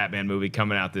R-rated Batman movie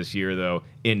coming out this year, though,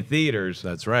 in theaters.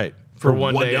 That's right. For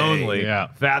one day only. Yeah.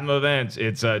 Fathom Events.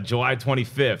 It's July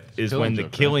 25th is when The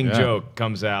Killing Joke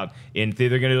comes out in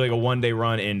theater. They're going to do like a one-day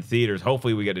run in theaters.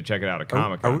 Hopefully we get to check it out at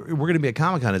Comic-Con. We're going to be at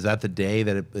Comic-Con. Is that the day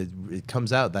that it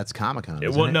comes out? That's Comic-Con,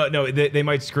 No. They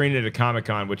might screen it at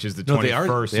Comic-Con, which is the 21st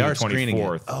or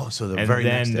 24th. Oh, so the and very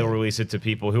then next day. They'll release it to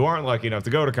people who aren't lucky enough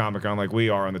to go to Comic-Con like we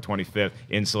are on the 25th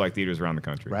in select theaters around the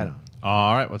country. Right on.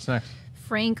 All right, what's next?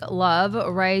 Frank Love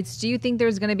writes, do you think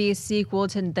there's going to be a sequel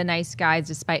to The Nice Guys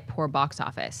despite poor box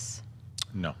office?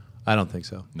 No. I don't think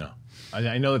so. No.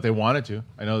 I know that they wanted to.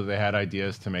 I know that they had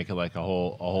ideas to make it like a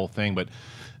whole thing, but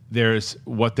there's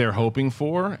what they're hoping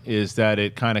for is that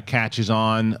it kind of catches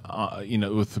on,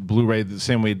 with Blu-ray the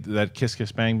same way that Kiss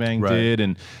Kiss Bang Bang did,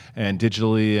 and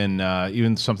digitally, and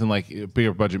even something like a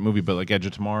bigger budget movie, but like Edge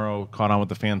of Tomorrow caught on with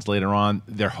the fans later on.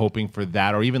 They're hoping for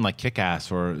that, or even like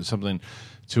Kick-Ass or something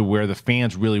to where the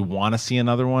fans really want to see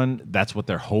another one. That's what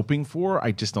they're hoping for.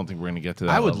 I just don't think we're going to get to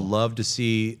that. I would love to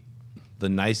see The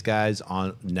Nice Guys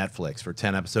on Netflix for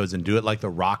 10 episodes and do it like the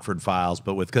Rockford Files,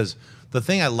 but because the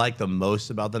thing I liked the most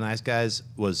about The Nice Guys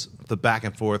was the back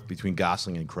and forth between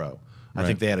Gosling and Crowe. I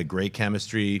think they had a great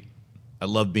chemistry. I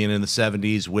love being in the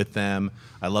 70s with them.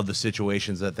 I love the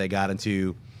situations that they got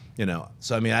into.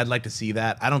 So I mean, I'd like to see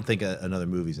that. I don't think another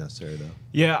movie's necessary though.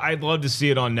 Yeah, I'd love to see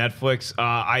it on Netflix.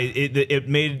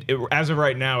 As of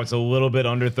right now, it's a little bit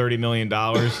under $30 million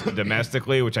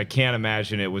domestically, which I can't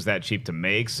imagine it was that cheap to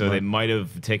make. So they might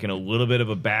have taken a little bit of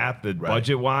a bath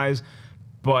budget wise.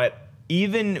 But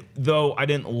even though I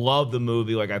didn't love the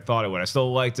movie like I thought it would, I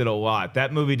still liked it a lot.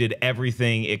 That movie did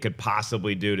everything it could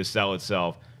possibly do to sell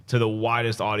itself to the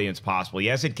widest audience possible.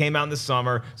 Yes, it came out in the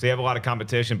summer, so you have a lot of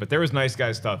competition, but there was Nice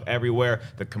Guy stuff everywhere.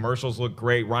 The commercials looked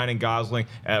great. Ryan Gosling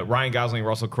and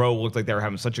Russell Crowe looked like they were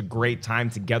having such a great time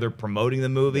together promoting the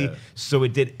movie. Yeah. So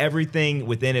it did everything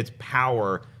within its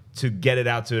power to get it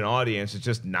out to an audience. It's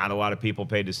just not a lot of people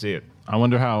paid to see it. I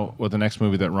wonder what the next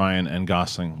movie that Ryan and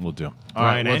Gosling will do.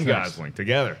 Ryan and Gosling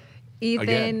together.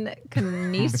 Ethan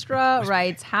Canistra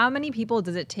writes, how many people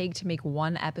does it take to make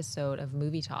one episode of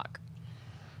Movie Talk?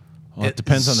 Well, it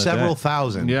depends on the several day.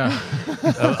 thousand. Yeah.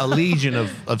 a legion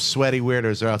of sweaty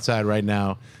weirdos are outside right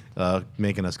now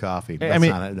making us coffee. That's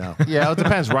not it, no. Yeah, it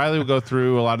depends. Riley will go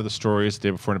through a lot of the stories the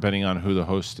day before, depending on who the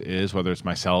host is, whether it's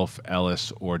myself,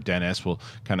 Ellis, or Dennis. We'll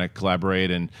kind of collaborate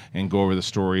and go over the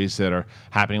stories that are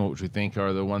happening, which we think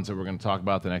are the ones that we're going to talk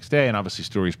about the next day. And obviously,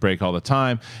 stories break all the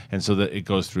time. And so that it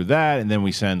goes through that. And then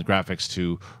we send graphics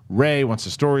to Ray once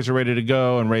the stories are ready to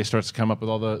go. And Ray starts to come up with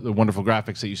all the wonderful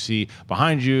graphics that you see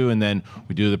behind you. And then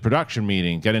we do the production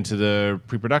meeting, get into the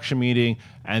pre-production meeting,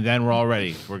 and then we're all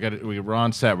ready. We're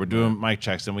on set. We're doing mic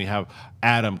checks. And we have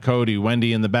Adam, Cody,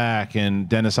 Wendy in the back, and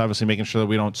Dennis obviously making sure that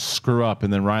we don't screw up.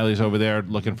 And then Riley's over there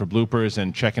looking for bloopers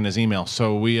and checking his email.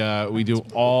 So we do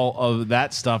all of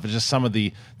that stuff. It's just some of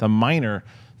the minor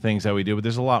things that we do, but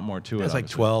there's a lot more to it. It's like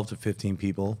 12 to 15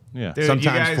 people. Yeah. Dude,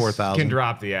 sometimes 4,000. Can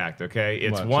drop the act, okay?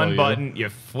 It's one button, you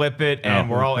flip it, and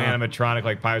we're all animatronic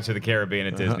like Pirates of the Caribbean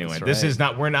at Disneyland. This is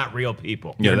not, we're not real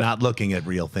people. You're not looking at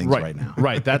real things right now.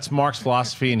 Right. That's Mark's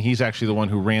philosophy, and he's actually the one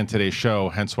who ran today's show,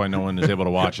 hence why no one is able to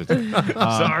watch it.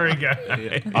 Sorry,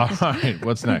 guys. All right,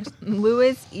 what's next?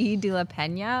 Luis E. de la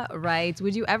Pena writes,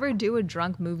 would you ever do a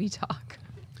drunk movie talk?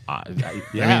 I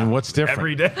mean, what's different?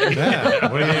 Every day.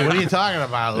 Yeah. What are you talking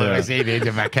about,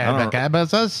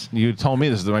 Louis? You told me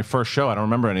this is my first show. I don't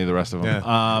remember any of the rest of them.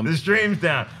 Yeah. The stream's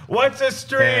down. What's a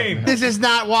stream? This is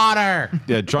not water.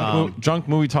 Yeah, drunk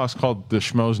movie talk's called the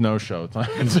Schmoes No Show.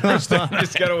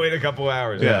 Just gotta wait a couple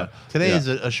hours. Yeah. Today is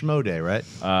a schmo day, right?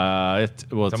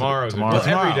 Tomorrow's tomorrow.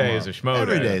 every day is a schmo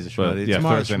Every day. day is a schmo day. Yeah,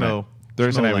 Tomorrow's Thursday night. schmo.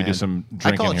 Thursday night we do Schmoland. some I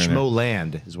drinking call it here and there. Schmo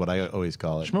Land is what I always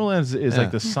call it. Schmoland is like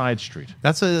the side street.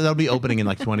 That'll be opening in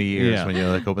like 20 years Yeah. when you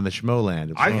like open the Schmo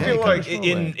Land. I Hey, feel come like to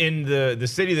Schmoland. in the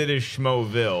city that is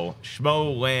Schmoville,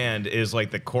 Schmo Land is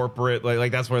like the corporate,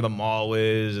 like that's where the mall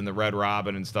is and the Red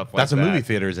Robin and stuff like That's that. a movie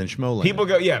theaters in Schmo Land. People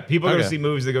go go Okay. see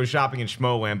movies. They go shopping in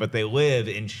Schmoland, but they live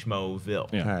in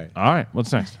Schmoville. Yeah. All All right.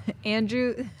 What's next?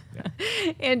 Andrew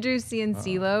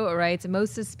Ciancillo writes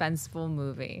most suspenseful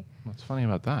movie. What's funny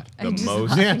about that? The just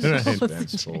most like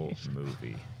suspenseful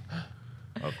movie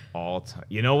of all time.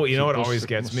 You know what always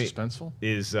gets me Suspenseful?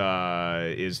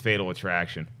 is Fatal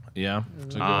Attraction. Yeah.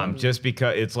 It's a good one. Just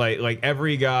because it's like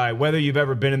every guy, whether you've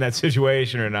ever been in that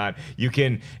situation or not, you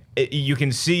can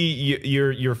see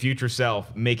your future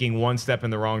self making one step in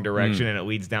the wrong direction and it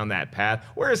leads down that path.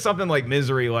 Whereas something like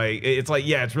Misery, like it's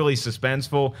really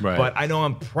suspenseful, Right. but I know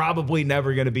I'm probably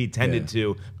never going to be tended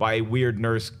to by a weird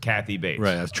nurse Kathy Bates.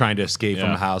 Right. I was trying to escape from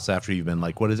Yeah. the house after you've been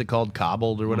like, what is it called?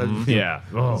 Cobbled or whatever? Yeah.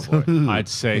 Oh boy. I'd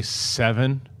say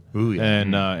Seven Ooh, yeah.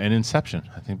 and Inception.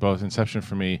 I think both Inception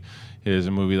for me is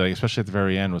a movie like, especially at the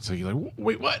very end, it's like you're like,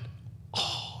 wait, what?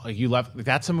 Oh, like you left. Like,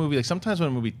 that's a movie. Like sometimes when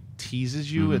a movie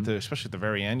teases you especially at the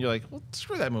very end, you're like, well,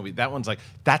 screw that movie. That one's like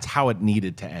that's how it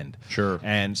needed to end. Sure.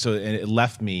 And so it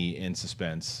left me in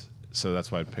suspense. So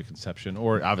that's why I picked Inception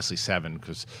or obviously Seven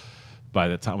because. By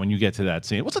the time when you get to that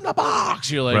scene, what's in the box?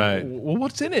 You're like, Right. well,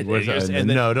 what's in it? And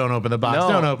then, no, don't open the box.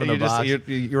 No, don't open the you're just- box.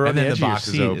 you're on and the then edge the of your box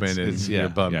is seat. open It's- and it's- you're yeah,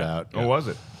 bummed yeah. out. What was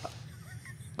it?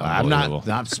 I'm Unbelievable.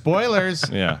 not spoilers.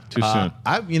 Yeah, too soon.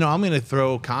 I'm going to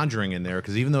throw Conjuring in there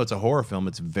because even though it's a horror film,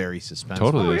 it's very suspenseful.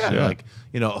 Totally is, yeah. Like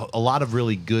a lot of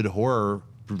really good horror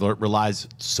relies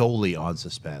solely on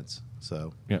suspense.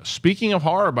 So Yeah. Speaking of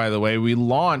horror, by the way, we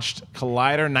launched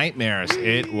Collider Nightmares.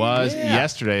 It was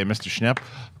yesterday. Mr. Schnepp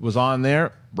was on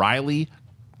there. Riley,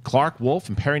 Clark Wolf,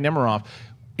 and Perry Nemiroff.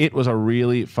 It was a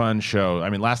really fun show. I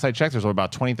mean, last I checked, there's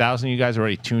about 20,000 of you guys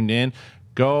already tuned in.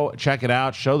 Go check it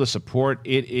out. Show the support.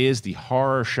 It is the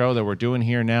horror show that we're doing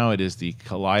here now. It is the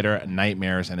Collider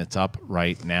Nightmares, and it's up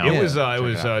right now. It was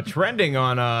trending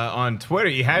on Twitter.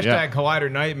 You hashtag Yeah. Collider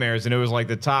Nightmares, and it was like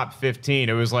the top 15.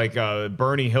 It was like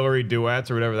Bernie Hillary duets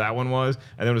or whatever that one was,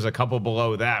 and there was a couple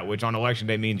below that, which on election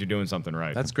day means you're doing something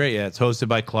right. that's great. Yeah, it's hosted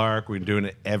by Clark. We're doing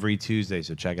it every Tuesday,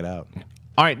 so check it out.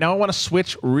 All right, now I want to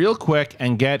switch real quick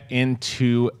and get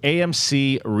into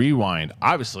AMC Rewind.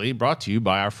 Obviously, brought to you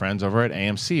by our friends over at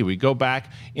AMC. We go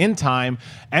back in time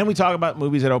and we talk about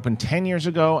movies that opened 10 years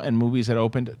ago and movies that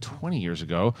opened 20 years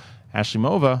ago. Ashley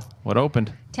Mova, what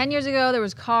opened? 10 years ago, there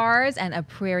was Cars and A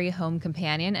Prairie Home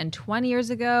Companion, and 20 years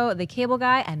ago, The Cable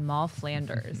Guy and Mall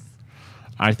Flanders.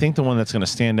 I think the one that's going to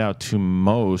stand out to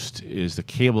most is The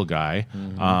Cable Guy.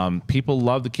 People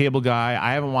love The Cable Guy.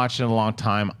 I haven't watched it in a long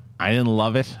time. I didn't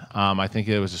love it. I think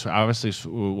it was just, obviously,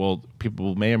 well,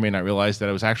 people may or may not realize that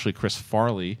it was actually Chris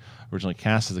Farley originally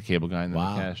cast as the Cable Guy and then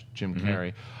cast Jim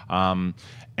Carrey. And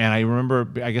I remember,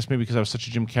 I guess maybe because I was such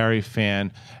a Jim Carrey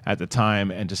fan at the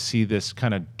time, and to see this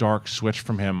kind of dark switch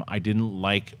from him, I didn't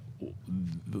like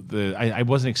I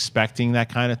wasn't expecting that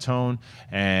kind of tone,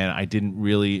 and I didn't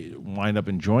really wind up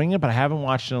enjoying it, but I haven't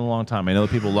watched it in a long time. I know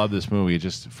that people love this movie. It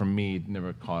just, for me, it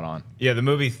never caught on. Yeah, the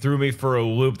movie threw me for a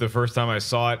loop the first time I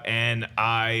saw it, and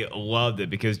I loved it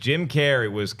because Jim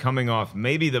Carrey was coming off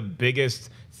maybe the biggest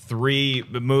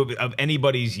movie of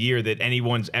anybody's year that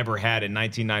anyone's ever had in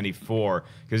 1994,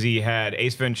 because he had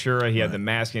Ace Ventura, he had The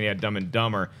Mask, and he had Dumb and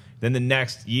Dumber. Then the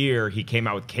next year, he came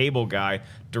out with Cable Guy,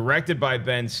 directed by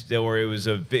Ben Stiller. It was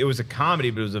a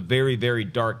comedy, but it was a very, very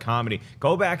dark comedy.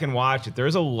 Go back and watch it.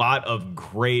 There's a lot of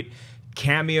great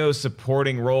cameo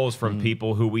supporting roles from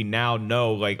people who we now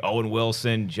know, like Owen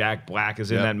Wilson, Jack Black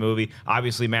is in that movie.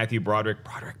 Obviously, Matthew Broderick.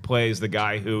 Broderick plays the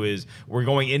guy we're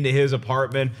going into his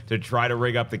apartment to try to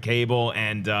rig up the cable,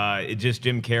 and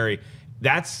Jim Carrey.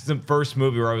 That's the first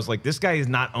movie where I was like, this guy is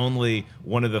not only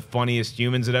one of the funniest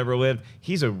humans that ever lived,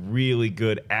 he's a really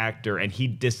good actor, and he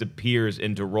disappears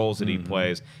into roles that he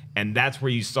plays. And that's where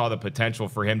you saw the potential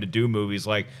for him to do movies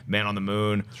like Man on the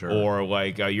Moon, or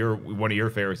like one of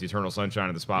your favorites, Eternal Sunshine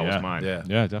of the Spotless Mind. Yeah,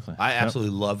 definitely. I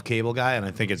absolutely love Cable Guy, and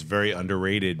I think it's very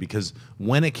underrated because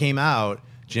when it came out,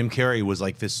 Jim Carrey was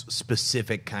like this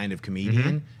specific kind of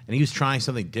comedian, and he was trying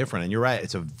something different. And you're right,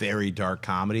 it's a very dark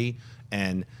comedy,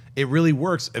 and it really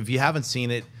works. If you haven't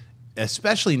seen it,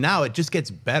 especially now, it just gets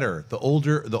better. The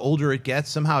older it gets,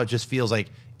 somehow it just feels like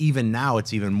even now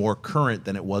it's even more current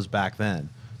than it was back then.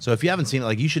 So if you haven't seen it,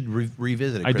 like, you should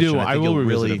revisit it. I Kristian. do. I I think will you'll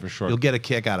revisit really, it for sure. You'll get a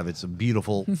kick out of it. It's a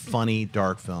beautiful, funny,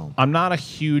 dark film. I'm not a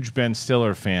huge Ben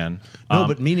Stiller fan. No,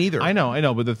 but me neither. I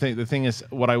know. But the thing is,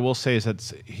 what I will say is that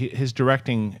his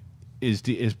directing is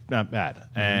not bad.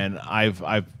 And I've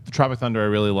Tropic Thunder I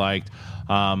really liked.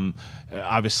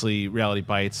 Obviously, Reality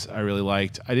Bites I really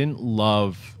liked. I didn't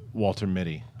love Walter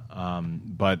Mitty,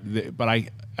 but I.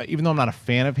 Even though I'm not a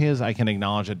fan of his, I can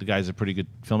acknowledge that the guy's a pretty good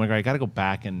filmmaker. I got to go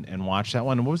back and watch that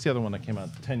one. And what was the other one that came out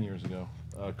 10 years ago?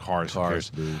 Cars.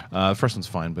 The first one's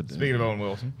fine, but Speaking of Owen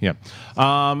Wilson. Yeah.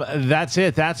 That's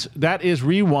it. That is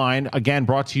Rewind, again,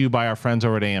 brought to you by our friends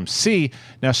over at AMC.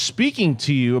 Now, speaking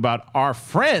to you about our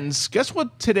friends, guess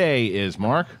what today is,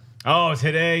 Mark? Oh,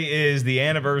 today is the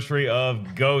anniversary of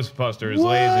Ghostbusters,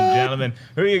 ladies and gentlemen.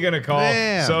 Who are you going to call?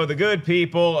 Damn. So the good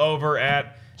people over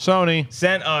at Sony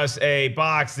sent us a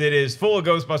box that is full of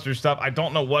Ghostbusters stuff. I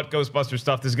don't know what Ghostbusters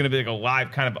stuff. This is going to be like a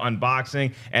live kind of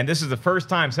unboxing. And this is the first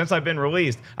time since I've been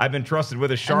released, I've been trusted with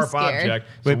a sharp object.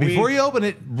 Wait, before you open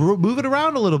it, move it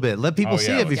around a little bit. Let people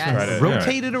see it. Yes.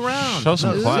 Rotate it around. Show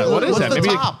some class. What is What's that? the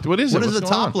Maybe top? what is it? What does What's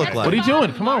the going top on? look like? What are you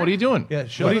doing? Come on. What are you doing? Yeah,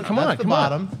 show What are you, it. come on. That's the Come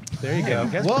on. bottom. There you go. You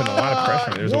guys putting a lot of pressure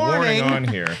on me. There's a warning on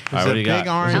here. All right, what do you got?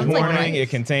 Big orange Sounds like warning. rice. It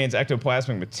contains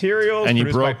ectoplasmic materials. And you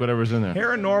produced broke by whatever's in there.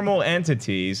 paranormal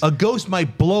entities. A ghost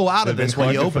might blow out of Have been this when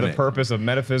you collected for open the it. purpose of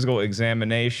metaphysical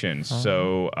examination.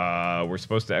 So we're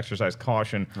supposed to exercise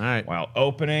caution while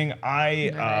opening.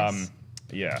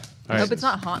 Yeah. I hope it's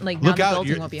not haunted. Like, Look now the out!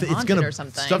 building won't be It's haunted gonna or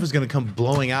something. stuff is gonna come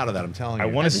blowing out of that. I'm telling you. I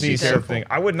want to That's what see she said. something.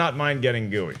 I would not mind getting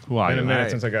gooey. Why? Been a minute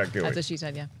Right. since I got gooey. That's what she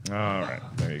said, yeah. All right,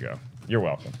 there you go. You're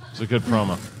welcome. It's a good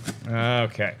promo.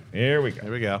 Okay, here we go.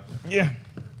 Here we go. Yeah.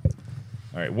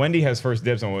 All right, Wendy has first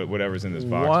dibs on whatever's in this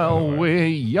box. While by the way. we're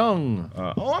young.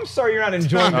 I'm sorry you're not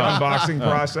enjoying the unboxing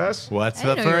process. What's I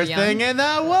the didn't know you were first young. thing in the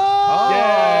world?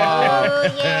 Yeah.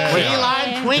 Oh, yeah. Key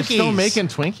lime They're Twinkies. still making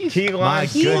Twinkies? Key lime My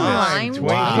Key goodness. lime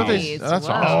Wow. Twinkies. That's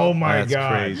Wow. awesome. Oh my That's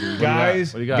God, crazy.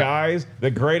 guys, What do you got? guys,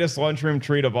 the greatest lunchroom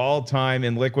treat of all time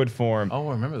in liquid form. Oh,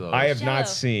 I remember those. I have not Jello.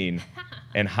 seen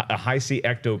a high C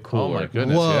ecto cooler. Oh, my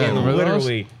goodness. Whoa. Yeah, In remember those?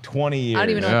 literally 20 years. I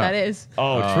don't even know Yeah. what that is.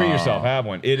 Oh, treat yourself. Have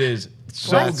one. It is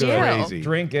so Bless good. you. Crazy.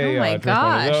 Drink Oh my drink one of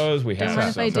gosh. those. We Don't have mind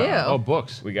if I some- do. Oh,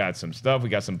 books. We got some stuff. We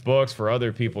got some books for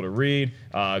other people to read.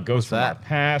 Ghosts from our that?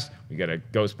 past. We got a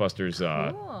Ghostbusters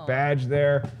Cool. badge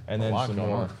there, and then lot some going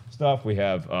more on. stuff. We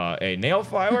have a nail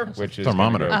filer, which is gonna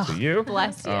Thermometer. go to you.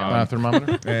 Bless you.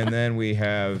 Thermometer? And then we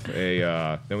have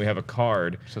a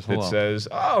card Says that hello. says,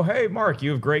 "Oh, hey, Mark,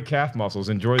 you have great calf muscles.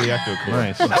 Enjoy the Ecto Cooler."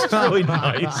 Nice. That's really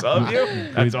nice of you.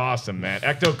 That's awesome, man.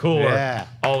 Ecto Cooler Yeah.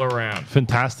 all around.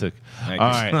 Fantastic. Thank All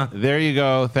you. right, there you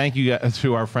go. Thank you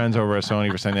to our friends over at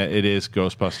Sony for saying that it is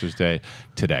Ghostbusters Day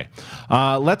today.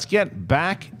 Let's get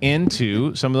back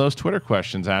into some of those Twitter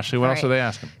questions. Ashley, what All else right. are they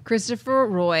asking? Christopher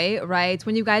Roy writes,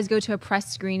 when you guys go to a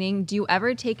press screening, do you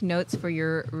ever take notes for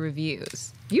your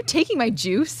reviews? You taking my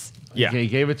juice? Yeah. He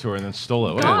gave it to her and then stole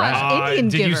it. What a Gosh. rat. Indian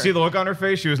Did you giver. see the look on her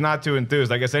face? She was not too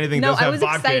enthused. I guess anything No, does I have was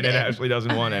vodka in it. excited. Ashley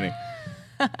doesn't want any.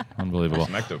 Unbelievable.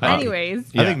 Some Ecto Cooler.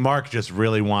 Anyways. Yeah. I think Mark just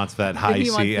really wants that high He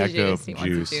C wants the Ecto juice. He wants the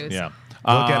juice. juice. Yeah.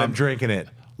 Look at him drinking it.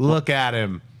 Look at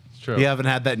him. true. You haven't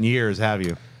had that in years, have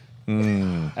you?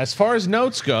 As far as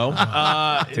notes go,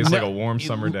 Tastes like a warm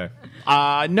summer day.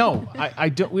 no, I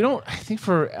don't. We don't. I think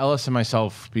for Ellis and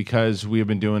myself, because we have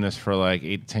been doing this for like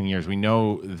 8 to 10 years, we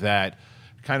know that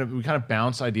we kind of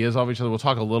bounce ideas off each other. We'll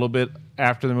talk a little bit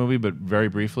after the movie, but very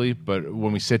briefly. But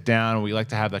when we sit down, we like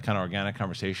to have that kind of organic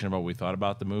conversation about what we thought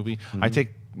about the movie. I take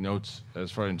notes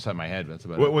as far inside my head. That's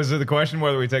about What it. was it the question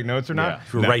whether we take notes or not?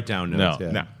 Yeah. No. Write down notes. No,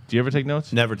 yeah. No. Do you ever take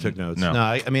notes? Never took notes. No.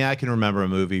 I mean, I can remember a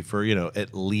movie for,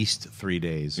 at least 3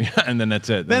 days. And then that's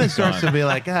it. Then it it's starts gone. to be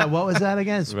like, what was that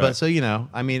again? Right. But so,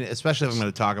 I mean, especially if I'm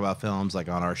going to talk about films like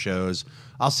on our shows,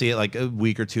 I'll see it like a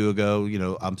week or two ago,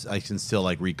 I can still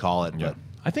like recall it. But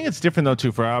I think it's different though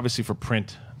too. Obviously for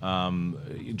print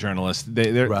journalists,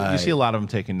 you Right. see a lot of them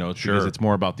taking notes because Sure. it's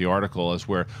more about the article. As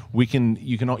where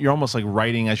you're almost like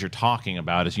writing as you're talking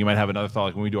about it. So you might have another thought,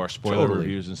 like when we do our spoiler Totally.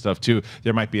 reviews and stuff too.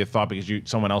 There might be a thought because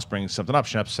someone else brings something up.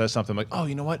 Schnepp says something like, "Oh,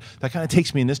 you know what? That kind of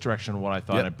takes me in this direction of what I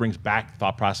thought." Yep. And it brings back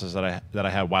thought process that I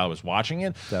had while I was watching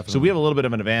it. Definitely. So we have a little bit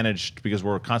of an advantage because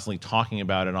we're constantly talking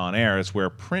about it on air. It's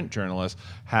where print journalists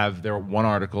have their one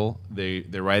article, they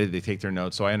write it, they take their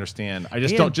notes. So I understand. I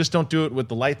just And- don't do it with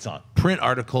the lights on. print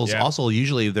articles Yeah. also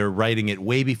usually they're writing it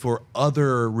way before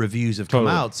other reviews have come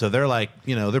Totally. out. So they're like,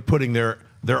 they're putting they're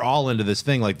all into this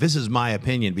thing. Like, this is my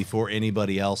opinion before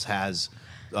anybody else has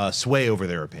sway over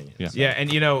their opinions. Yeah,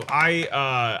 and you know,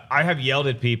 I have yelled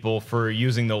at people for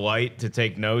using the light to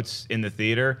take notes in the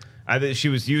theater. She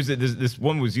was using this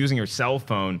woman was using her cell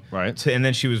phone, right, and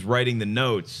then she was writing the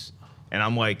notes. And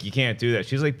I'm like, you can't do that.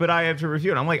 She's like, but I have to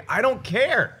review it. I'm like, I don't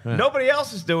care. Yeah. Nobody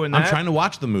else is doing that. I'm trying to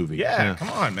watch the movie. Yeah, come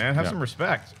on, man. Have some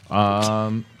respect.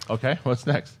 Okay, what's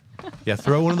next? Yeah,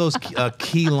 throw one of those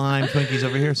key lime Twinkies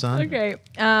over here, son. Okay.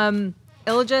 Ilja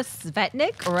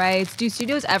Svetnik writes, do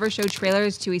studios ever show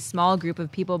trailers to a small group of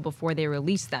people before they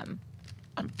release them?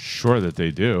 I'm sure that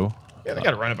they do. Yeah, they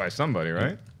got to run it by somebody,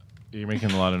 right? You're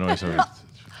making a lot of noise over.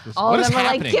 All of them are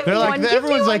like, give me one,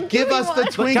 everyone's like, give us the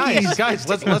Twinkies. Guys,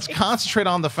 let's concentrate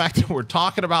on the fact that we're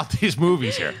talking about these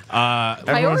movies here.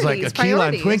 Everyone's like, a key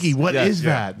lime Twinkie, what is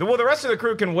that? Well, the rest of the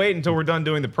crew can wait until we're done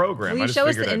doing the program. Will you show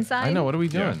us the inside? I know, what are we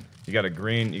doing? Yeah. You got a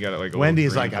green, you got like a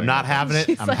Wendy's like, I'm not having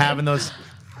it. I'm having those.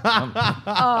 Now look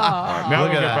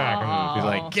at that. He's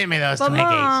like, give me those Twinkies.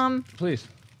 Mom. Please.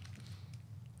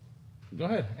 Go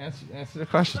ahead. Answer the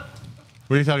question.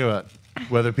 What are you talking about?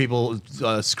 Whether people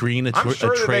screen a I'm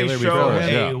sure trailer that they show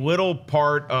before a little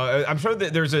part. I'm sure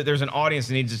that there's an audience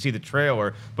that needs to see the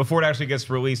trailer before it actually gets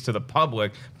released to the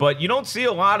public. But you don't see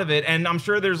a lot of it, and I'm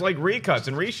sure there's like recuts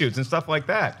and reshoots and stuff like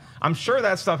that. I'm sure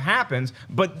that stuff happens,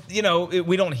 but you know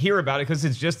we don't hear about it because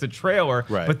it's just the trailer.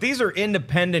 Right. But these are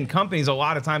independent companies a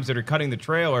lot of times that are cutting the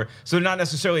trailer, so they're not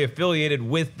necessarily affiliated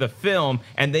with the film,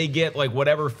 and they get like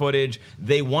whatever footage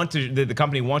they want to. The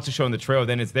company wants to show in the trailer.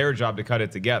 Then it's their job to cut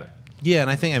it together. Yeah,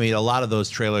 and I think, a lot of those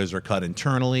trailers are cut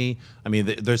internally. I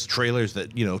mean, there's trailers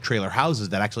that, trailer houses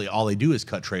that actually all they do is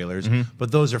cut trailers,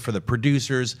 but those are for the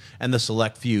producers and the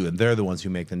select few, and they're the ones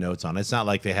who make the notes on it. It's not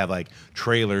like they have, like,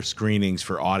 trailer screenings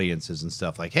for audiences and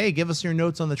stuff. Like, hey, give us your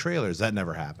notes on the trailers. That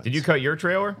never happens. Did you cut your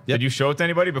trailer? Yep. Did you show it to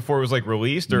anybody before it was, like,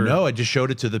 released? Or? No, I just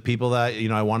showed it to the people that,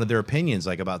 I wanted their opinions,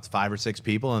 like about 5 or 6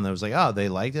 people, and I was like, oh, they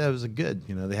liked it. It was good.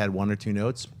 They had 1 or 2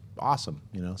 notes. Awesome.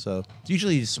 So it's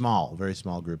usually small, very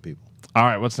small group of people. All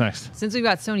right, what's next? Since we've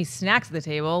got Sony snacks at the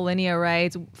table, Linnea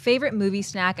writes, favorite movie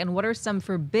snack and what are some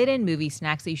forbidden movie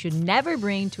snacks that you should never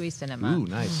bring to a cinema? Ooh,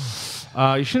 nice.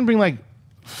 You shouldn't bring like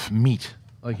meat.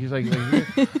 Like he's like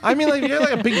I mean, like you're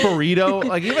like a big burrito.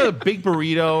 Like you have a big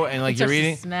burrito and like you're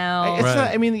eating. Smell. It's not.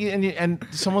 I mean, and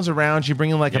someone's around. You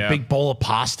bring in like a big bowl of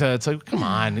pasta. It's like, come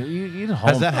on, you eat at home.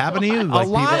 Has that happened to you? Like, a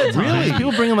lot of times. Really?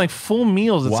 People bring in like full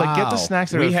meals. It's like get the snacks.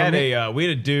 That we had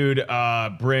a dude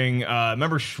bring.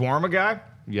 Remember shawarma guy?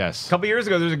 Yes. A couple years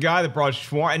ago, there's a guy that brought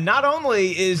shawarma, and not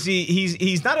only is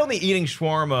he's not only eating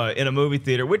shawarma in a movie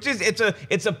theater, which is it's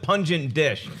a pungent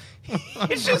dish.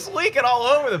 It's just leaking all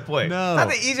over the place. No. Not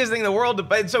the easiest thing in the world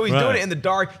to. And so he's doing it in the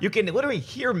dark. You can literally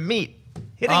hear meat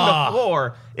hitting the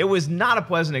floor. It was not a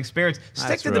pleasant experience.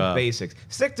 Stick to the basics.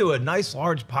 Stick to a nice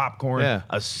large popcorn,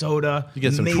 a soda. You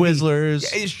get some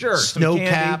Twizzlers, sure, snow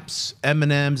caps,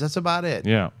 M&Ms. That's about it.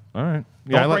 Yeah. All right.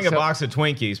 Don't bring a box of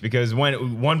Twinkies because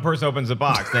when one person opens the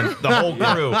box, then the whole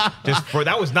crew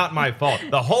that was not my fault.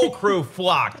 The whole crew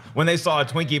flocked when they saw a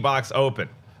Twinkie box open.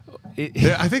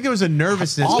 I think there was a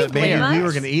nervousness that maybe we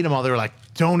were going to eat them all. They were like,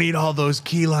 don't eat all those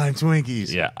key lime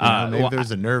Twinkies. Yeah. Maybe there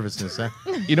was a nervousness.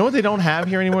 You know what they don't have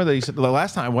here anymore? The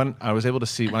last time I was able to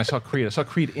see, when I saw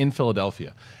Creed in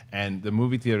Philadelphia. And the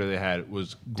movie theater they had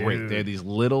was great. They had these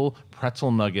little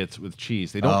pretzel nuggets with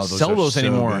cheese. They don't sell those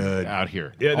anymore out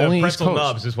here. Yeah, the only pretzel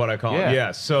nubs is what I call them. Yeah.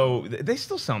 Yeah, so they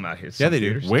still sell them out here. Yeah, they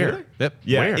do. Where? Yep.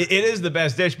 Yeah, Where? it is the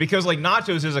best dish because like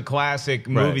nachos is a classic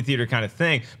movie theater kind of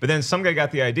thing. But then some guy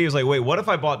got the idea. He's like, wait, what if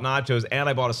I bought nachos and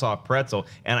I bought a soft pretzel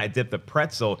and I dipped the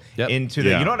pretzel into the.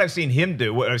 You know what I've seen him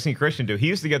do? What I've seen Kristian do? He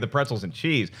used to get the pretzels and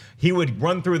cheese. He would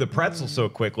run through the pretzels so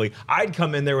quickly. I'd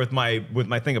come in there with my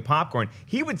thing of popcorn.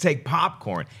 He would take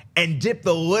popcorn and dip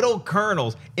the little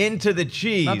kernels into the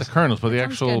cheese. Not the kernels, but the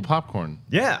actual popcorn.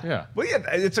 Yeah. Well, yeah,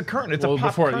 it's a kernel. It's a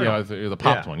pop kernel. Yeah, the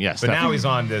popped one. Yes. But now he's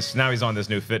on this. Now he's on this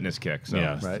new fitness kick. So.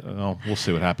 Yeah. Right. We'll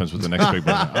see what happens with the next big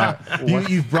brother. Right.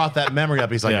 You've brought that memory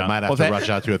up. He's like, I might have to rush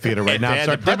out to a theater right now and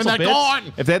start dipping that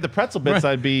corn. If they had the pretzel bits,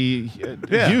 I'd be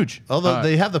huge. Although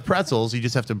they have the pretzels, you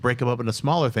just have to break them up into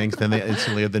smaller things. Then they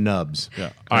instantly have the nubs.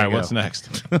 Yeah. All right. What's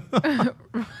next?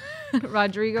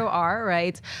 Rodrigo R.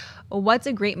 writes, what's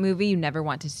a great movie you never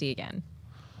want to see again?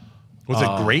 What's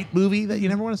a great movie that you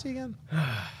never want to see again?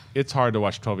 It's hard to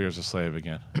watch 12 Years a Slave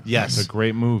again. Yes. It's a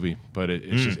great movie, but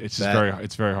it's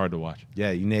very hard to watch.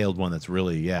 Yeah, you nailed one that's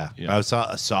really, I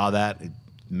saw that. It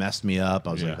messed me up.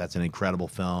 I was like, that's an incredible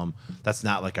film. That's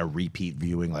not like a repeat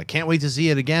viewing. Like, can't wait to see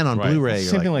it again on Blu-ray.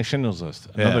 Same thing like Schindler's List.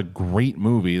 Another great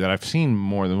movie that I've seen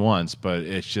more than once, but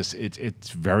it's just it's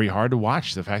very hard to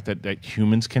watch. The fact that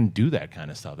humans can do that kind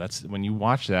of stuff. That's when you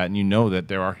watch that and you know that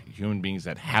there are human beings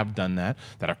that have done that,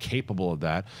 that are capable of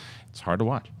that. It's hard to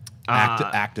watch.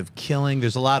 Act of killing.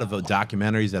 There's a lot of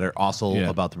documentaries that are also Yeah.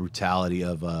 about the brutality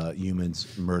of humans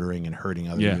murdering and hurting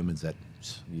other humans that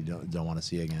you don't want to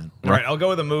see again. All right, I'll go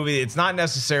with a movie. It's not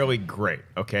necessarily great,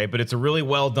 okay, but it's a really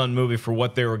well done movie for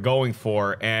what they were going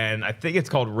for, and I think it's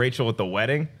called Rachel at the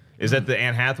Wedding. Is that the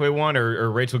Anne Hathaway one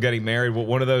or Rachel Getting Married?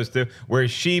 One of those two, where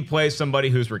she plays somebody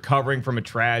who's recovering from a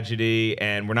tragedy,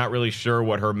 and we're not really sure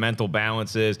what her mental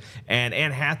balance is. And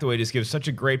Anne Hathaway just gives such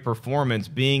a great performance,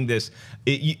 being this.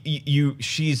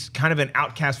 She's kind of an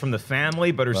outcast from the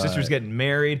family, but her sister's getting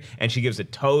married, and she gives a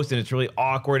toast, and it's really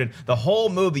awkward. And the whole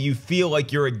movie, you feel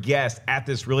like you're a guest at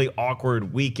this really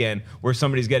awkward weekend where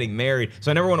somebody's getting married. So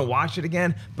I never want to watch it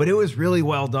again, but it was really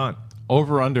well done.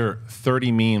 Over under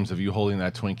 30 memes of you holding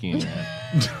that Twinkie in your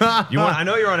hand. I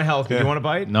know you're on a health. Do you want to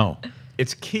bite? No.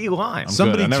 It's key lime.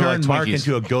 Somebody good. I never turned liked Mark Twinkies.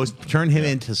 into a ghost. Turn him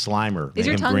into Slimer. Is Make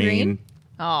your him tongue green?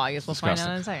 Oh, I guess we'll find out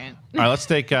in a second. All right, let's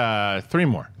take 3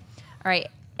 more. All right.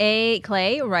 A.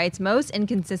 Clay writes, most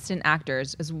inconsistent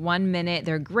actors is 1 minute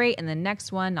they're great, and the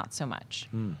next one not so much.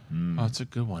 Oh, that's a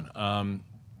good one. I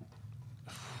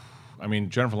mean,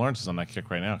 Jennifer Lawrence is on that kick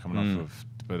right now, coming off of,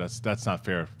 but that's not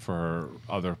fair for her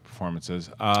other performances.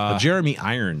 Jeremy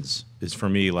Irons is for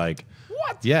me like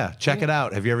what? Yeah, check it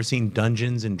out. Have you ever seen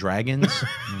Dungeons and Dragons?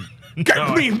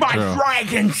 Get me my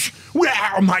dragons! Where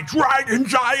are my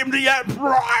dragons? I am the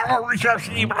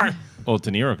emperor! Well,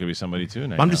 De Niro could be somebody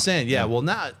too. I'm just saying, well,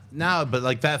 now, but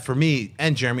like that for me,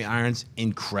 and Jeremy Irons,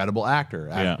 incredible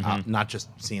actor. Not just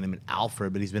seeing him in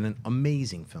Alfred, but he's been in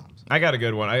amazing films. I got a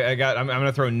good one. I'm going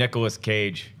to throw Nicolas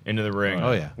Cage into the ring.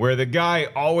 Oh, yeah. Where the guy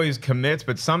always commits,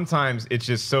 but sometimes it's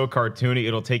just so cartoony,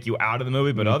 it'll take you out of the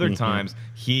movie. But other times,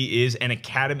 he is an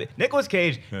Academy. Nicolas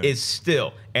Cage is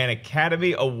still an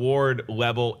Academy Award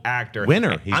level actor.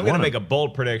 Winner. I'm going to make a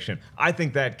bold prediction. I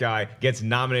think that guy gets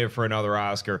nominated for another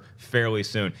Oscar fairly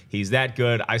soon. He's that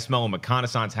good. I smell a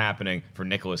reconnaissance happening for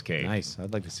Nicolas Cage. Nice.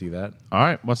 I'd like to see that. All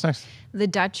right, what's next? The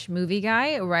Dutch movie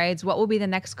guy writes, what will be the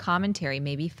next commentary?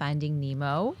 Maybe Finding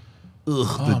Nemo?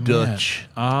 The Dutch.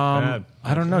 I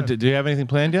don't know. Do you have anything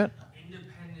planned yet?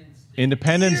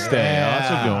 Independence Day. Oh, that's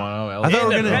a good one. Oh, I thought we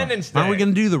were Independence Day. Aren't we going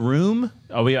to do The Room?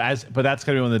 but that's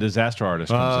going to be when the Disaster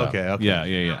Artist comes out. okay. Yeah.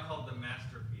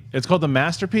 It's called The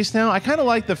Masterpiece now? I kind of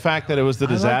like the fact that it was the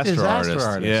Disaster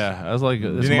Artist. Yeah. I was like,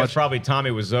 You think it's probably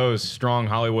Tommy Wiseau's strong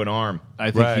Hollywood arm.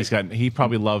 I think he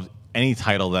probably loved any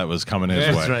title that was coming his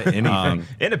way. That's right. Anything.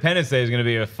 Independence Day is going to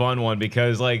be a fun one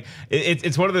because, like,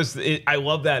 it's one of those. I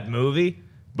love that movie,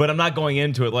 but I'm not going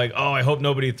into it like, oh, I hope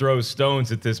nobody throws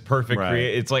stones at this perfect.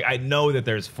 It's like I know that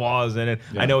there's flaws in it.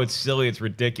 Yeah. I know it's silly, it's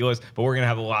ridiculous, but we're going to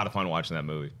have a lot of fun watching that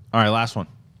movie. All right, last one.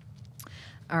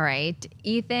 All right.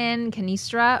 Ethan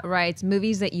Canistra writes,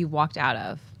 movies that you walked out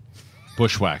of.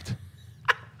 Bushwhacked.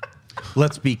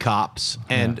 Let's Be Cops.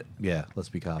 And Let's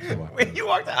Be Cops. You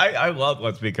walked. I love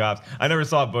Let's Be Cops. I never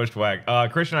saw Bushwhack.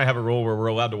 Kristian and I have a rule where we're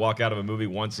allowed to walk out of a movie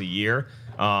once a year,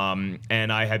 and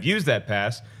I have used that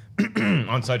pass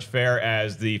on such fare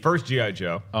as the first G.I.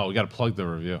 Joe. Oh, we got to plug the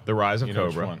review. The Rise of Which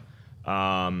Cobra.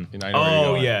 one?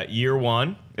 Year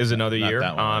One is another Not year.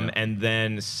 that one, And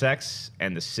then Sex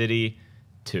and the City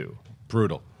 2.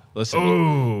 Brutal.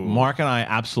 Listen, Mark and I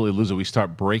absolutely lose it. We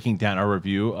start breaking down our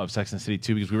review of Sex and the City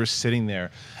 2 because we were sitting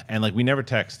there and like we never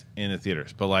text in the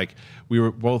theaters, but like we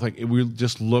were both like we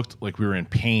just looked like we were in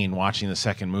pain watching the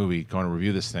second movie, going to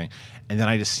review this thing, and then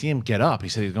I just see him get up. He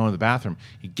said he's going to the bathroom.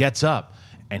 He gets up.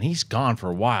 And he's gone for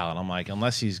a while, and I'm like,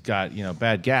 unless he's got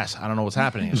bad gas, I don't know what's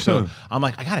happening. So I'm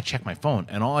like, I gotta check my phone,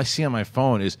 and all I see on my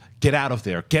phone is get out of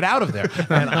there,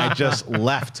 and I just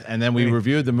left. And then we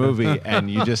reviewed the movie, and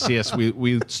you just see us.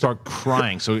 We start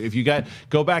crying. So if you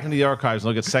go back into the archives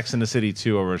and look at Sex and the City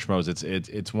 2 over at Schmoes,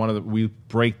 it's one of the we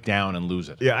break down and lose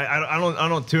it. Yeah, I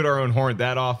don't toot our own horn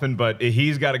that often, but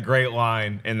he's got a great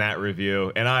line in that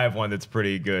review, and I have one that's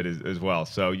pretty good as well.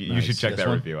 So you should check that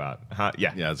review out.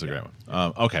 Yeah, that's a great one.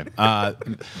 Okay.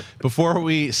 Before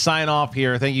we sign off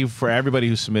here, thank you for everybody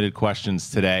who submitted questions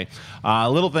today.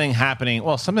 A little thing happening.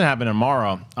 Well, something happening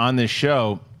tomorrow on this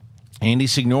show. Andy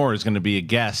Signore is going to be a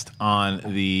guest on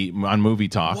Movie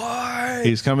Talk. What?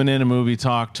 He's coming in a Movie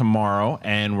Talk tomorrow,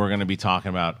 and we're going to be talking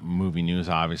about movie news,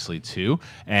 obviously, too.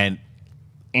 And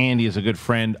Andy is a good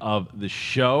friend of the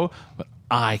show, but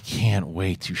I can't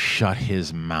wait to shut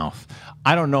his mouth.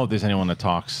 I don't know if there's anyone that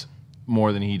talks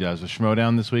more than he does with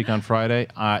Schmodown this week on Friday.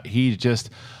 I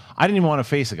didn't even want to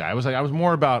face the guy. I was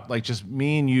more about like just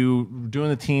me and you doing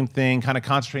the team thing, kind of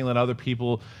concentrating on other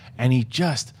people, and he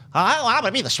just I want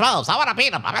to beat the Schmoes. I want to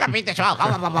beat them. I want to beat the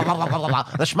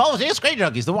Schmoes. The Schmoes are Screen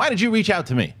Junkies. Then why did you reach out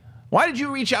to me? Why did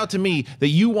you reach out to me that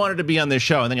you wanted to be on this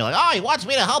show? And then you're like, oh, he wants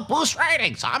me to help boost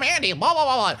ratings. I'm Andy. Blah, blah,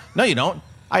 blah, blah. No, you don't.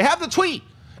 I have the tweet.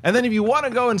 And then if you want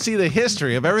to go and see the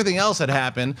history of everything else that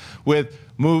happened with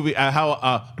movie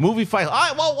fight,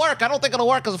 it won't work. I don't think it'll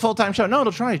work as a full-time show. No,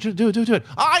 it'll try. Do it. Oh,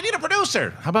 I need a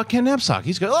producer. How about Ken Nepsock?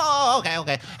 He's good. Oh,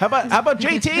 okay. How about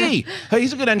JT? Hey,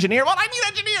 he's a good engineer. Well, I need an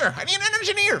engineer. I need an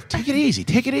engineer. Take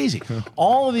it easy.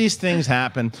 All of these things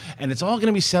happen, and it's all going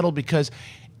to be settled because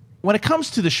when it comes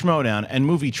to the Schmodown and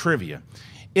movie trivia,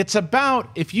 it's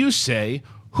about if you say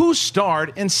who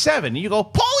starred in Seven, you go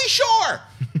Pauly Shore.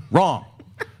 Wrong.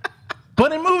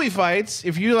 But in movie fights,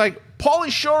 if you like, Pauly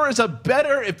Shore is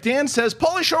if Dan says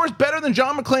Pauly Shore is better than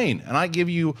John McClane, and I give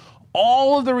you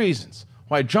all of the reasons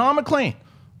why John McClane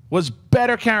was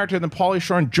better character than Pauly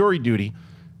Shore in Jury Duty,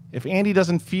 if Andy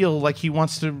doesn't feel like he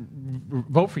wants to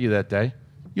vote for you that day,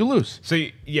 you lose. So,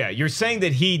 yeah, you're saying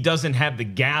that he doesn't have the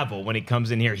gavel when he comes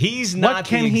in here. He's not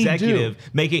the executive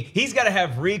making. He's got to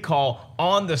have recall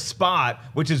on the spot,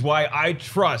 which is why I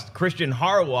trust Kristian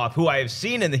Harloff, who I have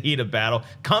seen in the heat of battle,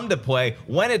 come to play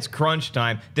when it's crunch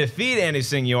time, defeat Andy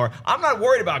Signore. I'm not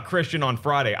worried about Kristian on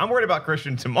Friday. I'm worried about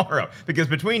Kristian tomorrow, because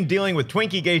between dealing with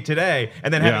Twinkie Gate today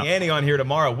and then having Andy on here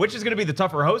tomorrow, which is going to be the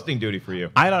tougher hosting duty for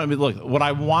you? Look, what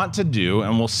I want to do,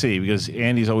 and we'll see, because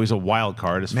Andy's always a wild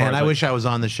card. I wish I was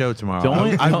on the show tomorrow.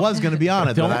 I was going to be on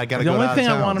it, but I got to go. The only thing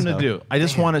I want him to do, I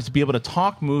just want us to be able to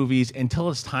talk movies until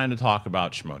it's time to talk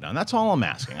about Schmodown. That's all I'm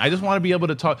asking. I just want to be able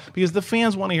to talk, because the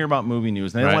fans want to hear about movie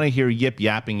news. And they want to hear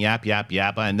yapping, yap,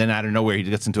 and then out of nowhere he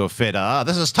gets into a fit.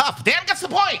 This is tough. Dan gets the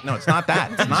point. No, it's not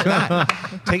that. It's not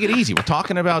that. Take it easy. We're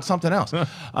talking about something else.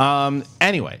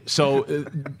 Anyway, so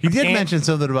he did mention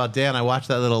something about Dan. I watched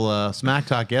that little Smack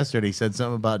Talk yesterday. He said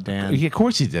something about Dan. Of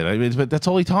course he did. But that's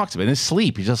all he talks about. In his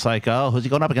sleep, he's just like, oh, who's he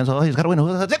going up against? Oh, he's got to win.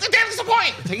 Dan gets the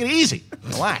point. Take it easy.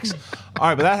 Relax. All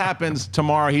right, but that happens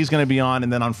tomorrow. He's going to be on.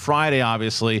 And then on Friday,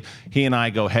 obviously, he and I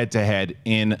go head-to-head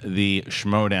in the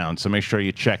Schmodown. So make sure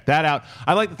you check that out.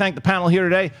 I'd like to thank the panel here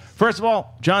today. First of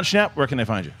all, Jon Schnepp, where can they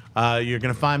find you? You're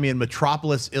going to find me in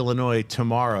Metropolis, Illinois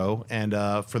tomorrow. And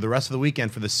for the rest of the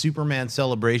weekend, for the Superman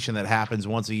celebration that happens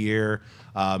once a year,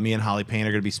 me and Holly Payne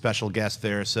are going to be special guests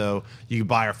there. So you can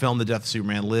buy our film, The Death of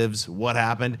Superman Lives, What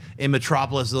Happened, in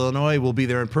Metropolis, Illinois. We'll be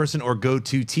there in person, or go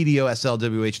to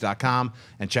tdoslwh.com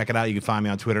and check it out. You can find me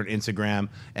on Twitter and Instagram.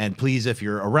 And please, if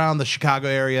you're around the Chicago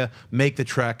area, make the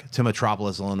trek to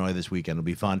Metropolis, Illinois this weekend. It'll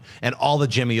be fun. And all the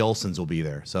Jimmy Olsens will be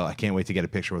there. So I can't wait to get a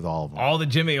picture with all of them. All the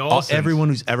Jimmy Olsens. Everyone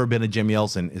who's ever been a Jimmy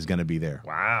Olsen is going to be there.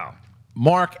 Wow.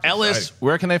 Mark Ellis,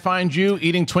 where can they find you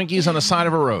eating Twinkies on the side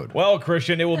of a road? Well,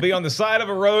 Kristian, it will be on the side of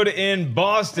a road in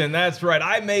Boston. That's right.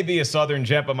 I may be a Southern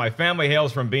gent, but my family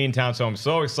hails from Beantown, so I'm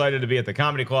so excited to be at the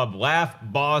Comedy Club Laugh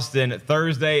Boston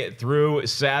Thursday through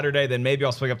Saturday. Then maybe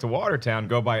I'll swing up to Watertown,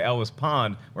 go by Ellis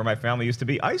Pond, where my family used to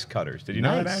be ice cutters. Did you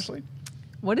know that, Ashley?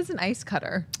 What is an ice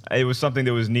cutter? It was something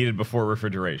that was needed before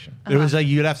refrigration. It was like,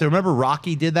 you'd have to remember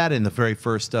Rocky did that in the very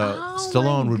first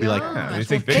Stallone would be like, you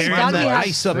think tearing that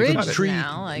ice up the tree,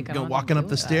 now, walking up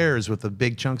the stairs with the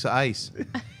big chunks of ice.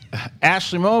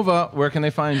 Ashley Mova, where can they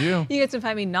find you? You guys can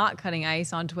find me not cutting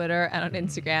ice on Twitter and on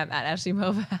Instagram at Ashley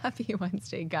Mova. Happy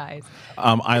Wednesday, guys.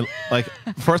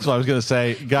 First of all, I was going to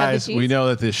say, guys, we know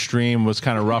that this stream was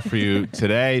kind of rough for you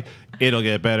today. It'll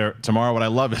get better tomorrow. What I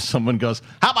love is someone goes,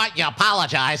 how about you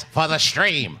apologize for the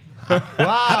stream? Wow.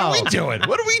 How do we do it?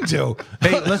 What do we do?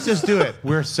 Hey, let's just do it.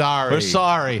 We're sorry. We're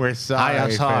sorry. We're sorry. I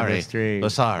am sorry. For the stream. We're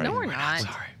sorry. No, we're not.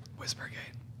 Sorry. Whispergate.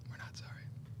 We're not sorry.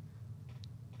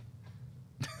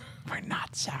 We're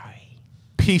not sorry.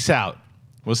 Peace out.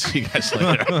 We'll see you guys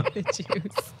later. The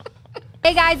juice.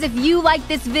 Hey guys, if you like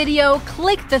this video,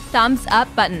 click the thumbs up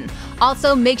button.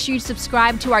 Also, make sure you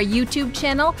subscribe to our YouTube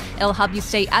channel. It'll help you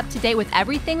stay up to date with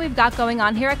everything we've got going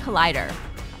on here at Collider.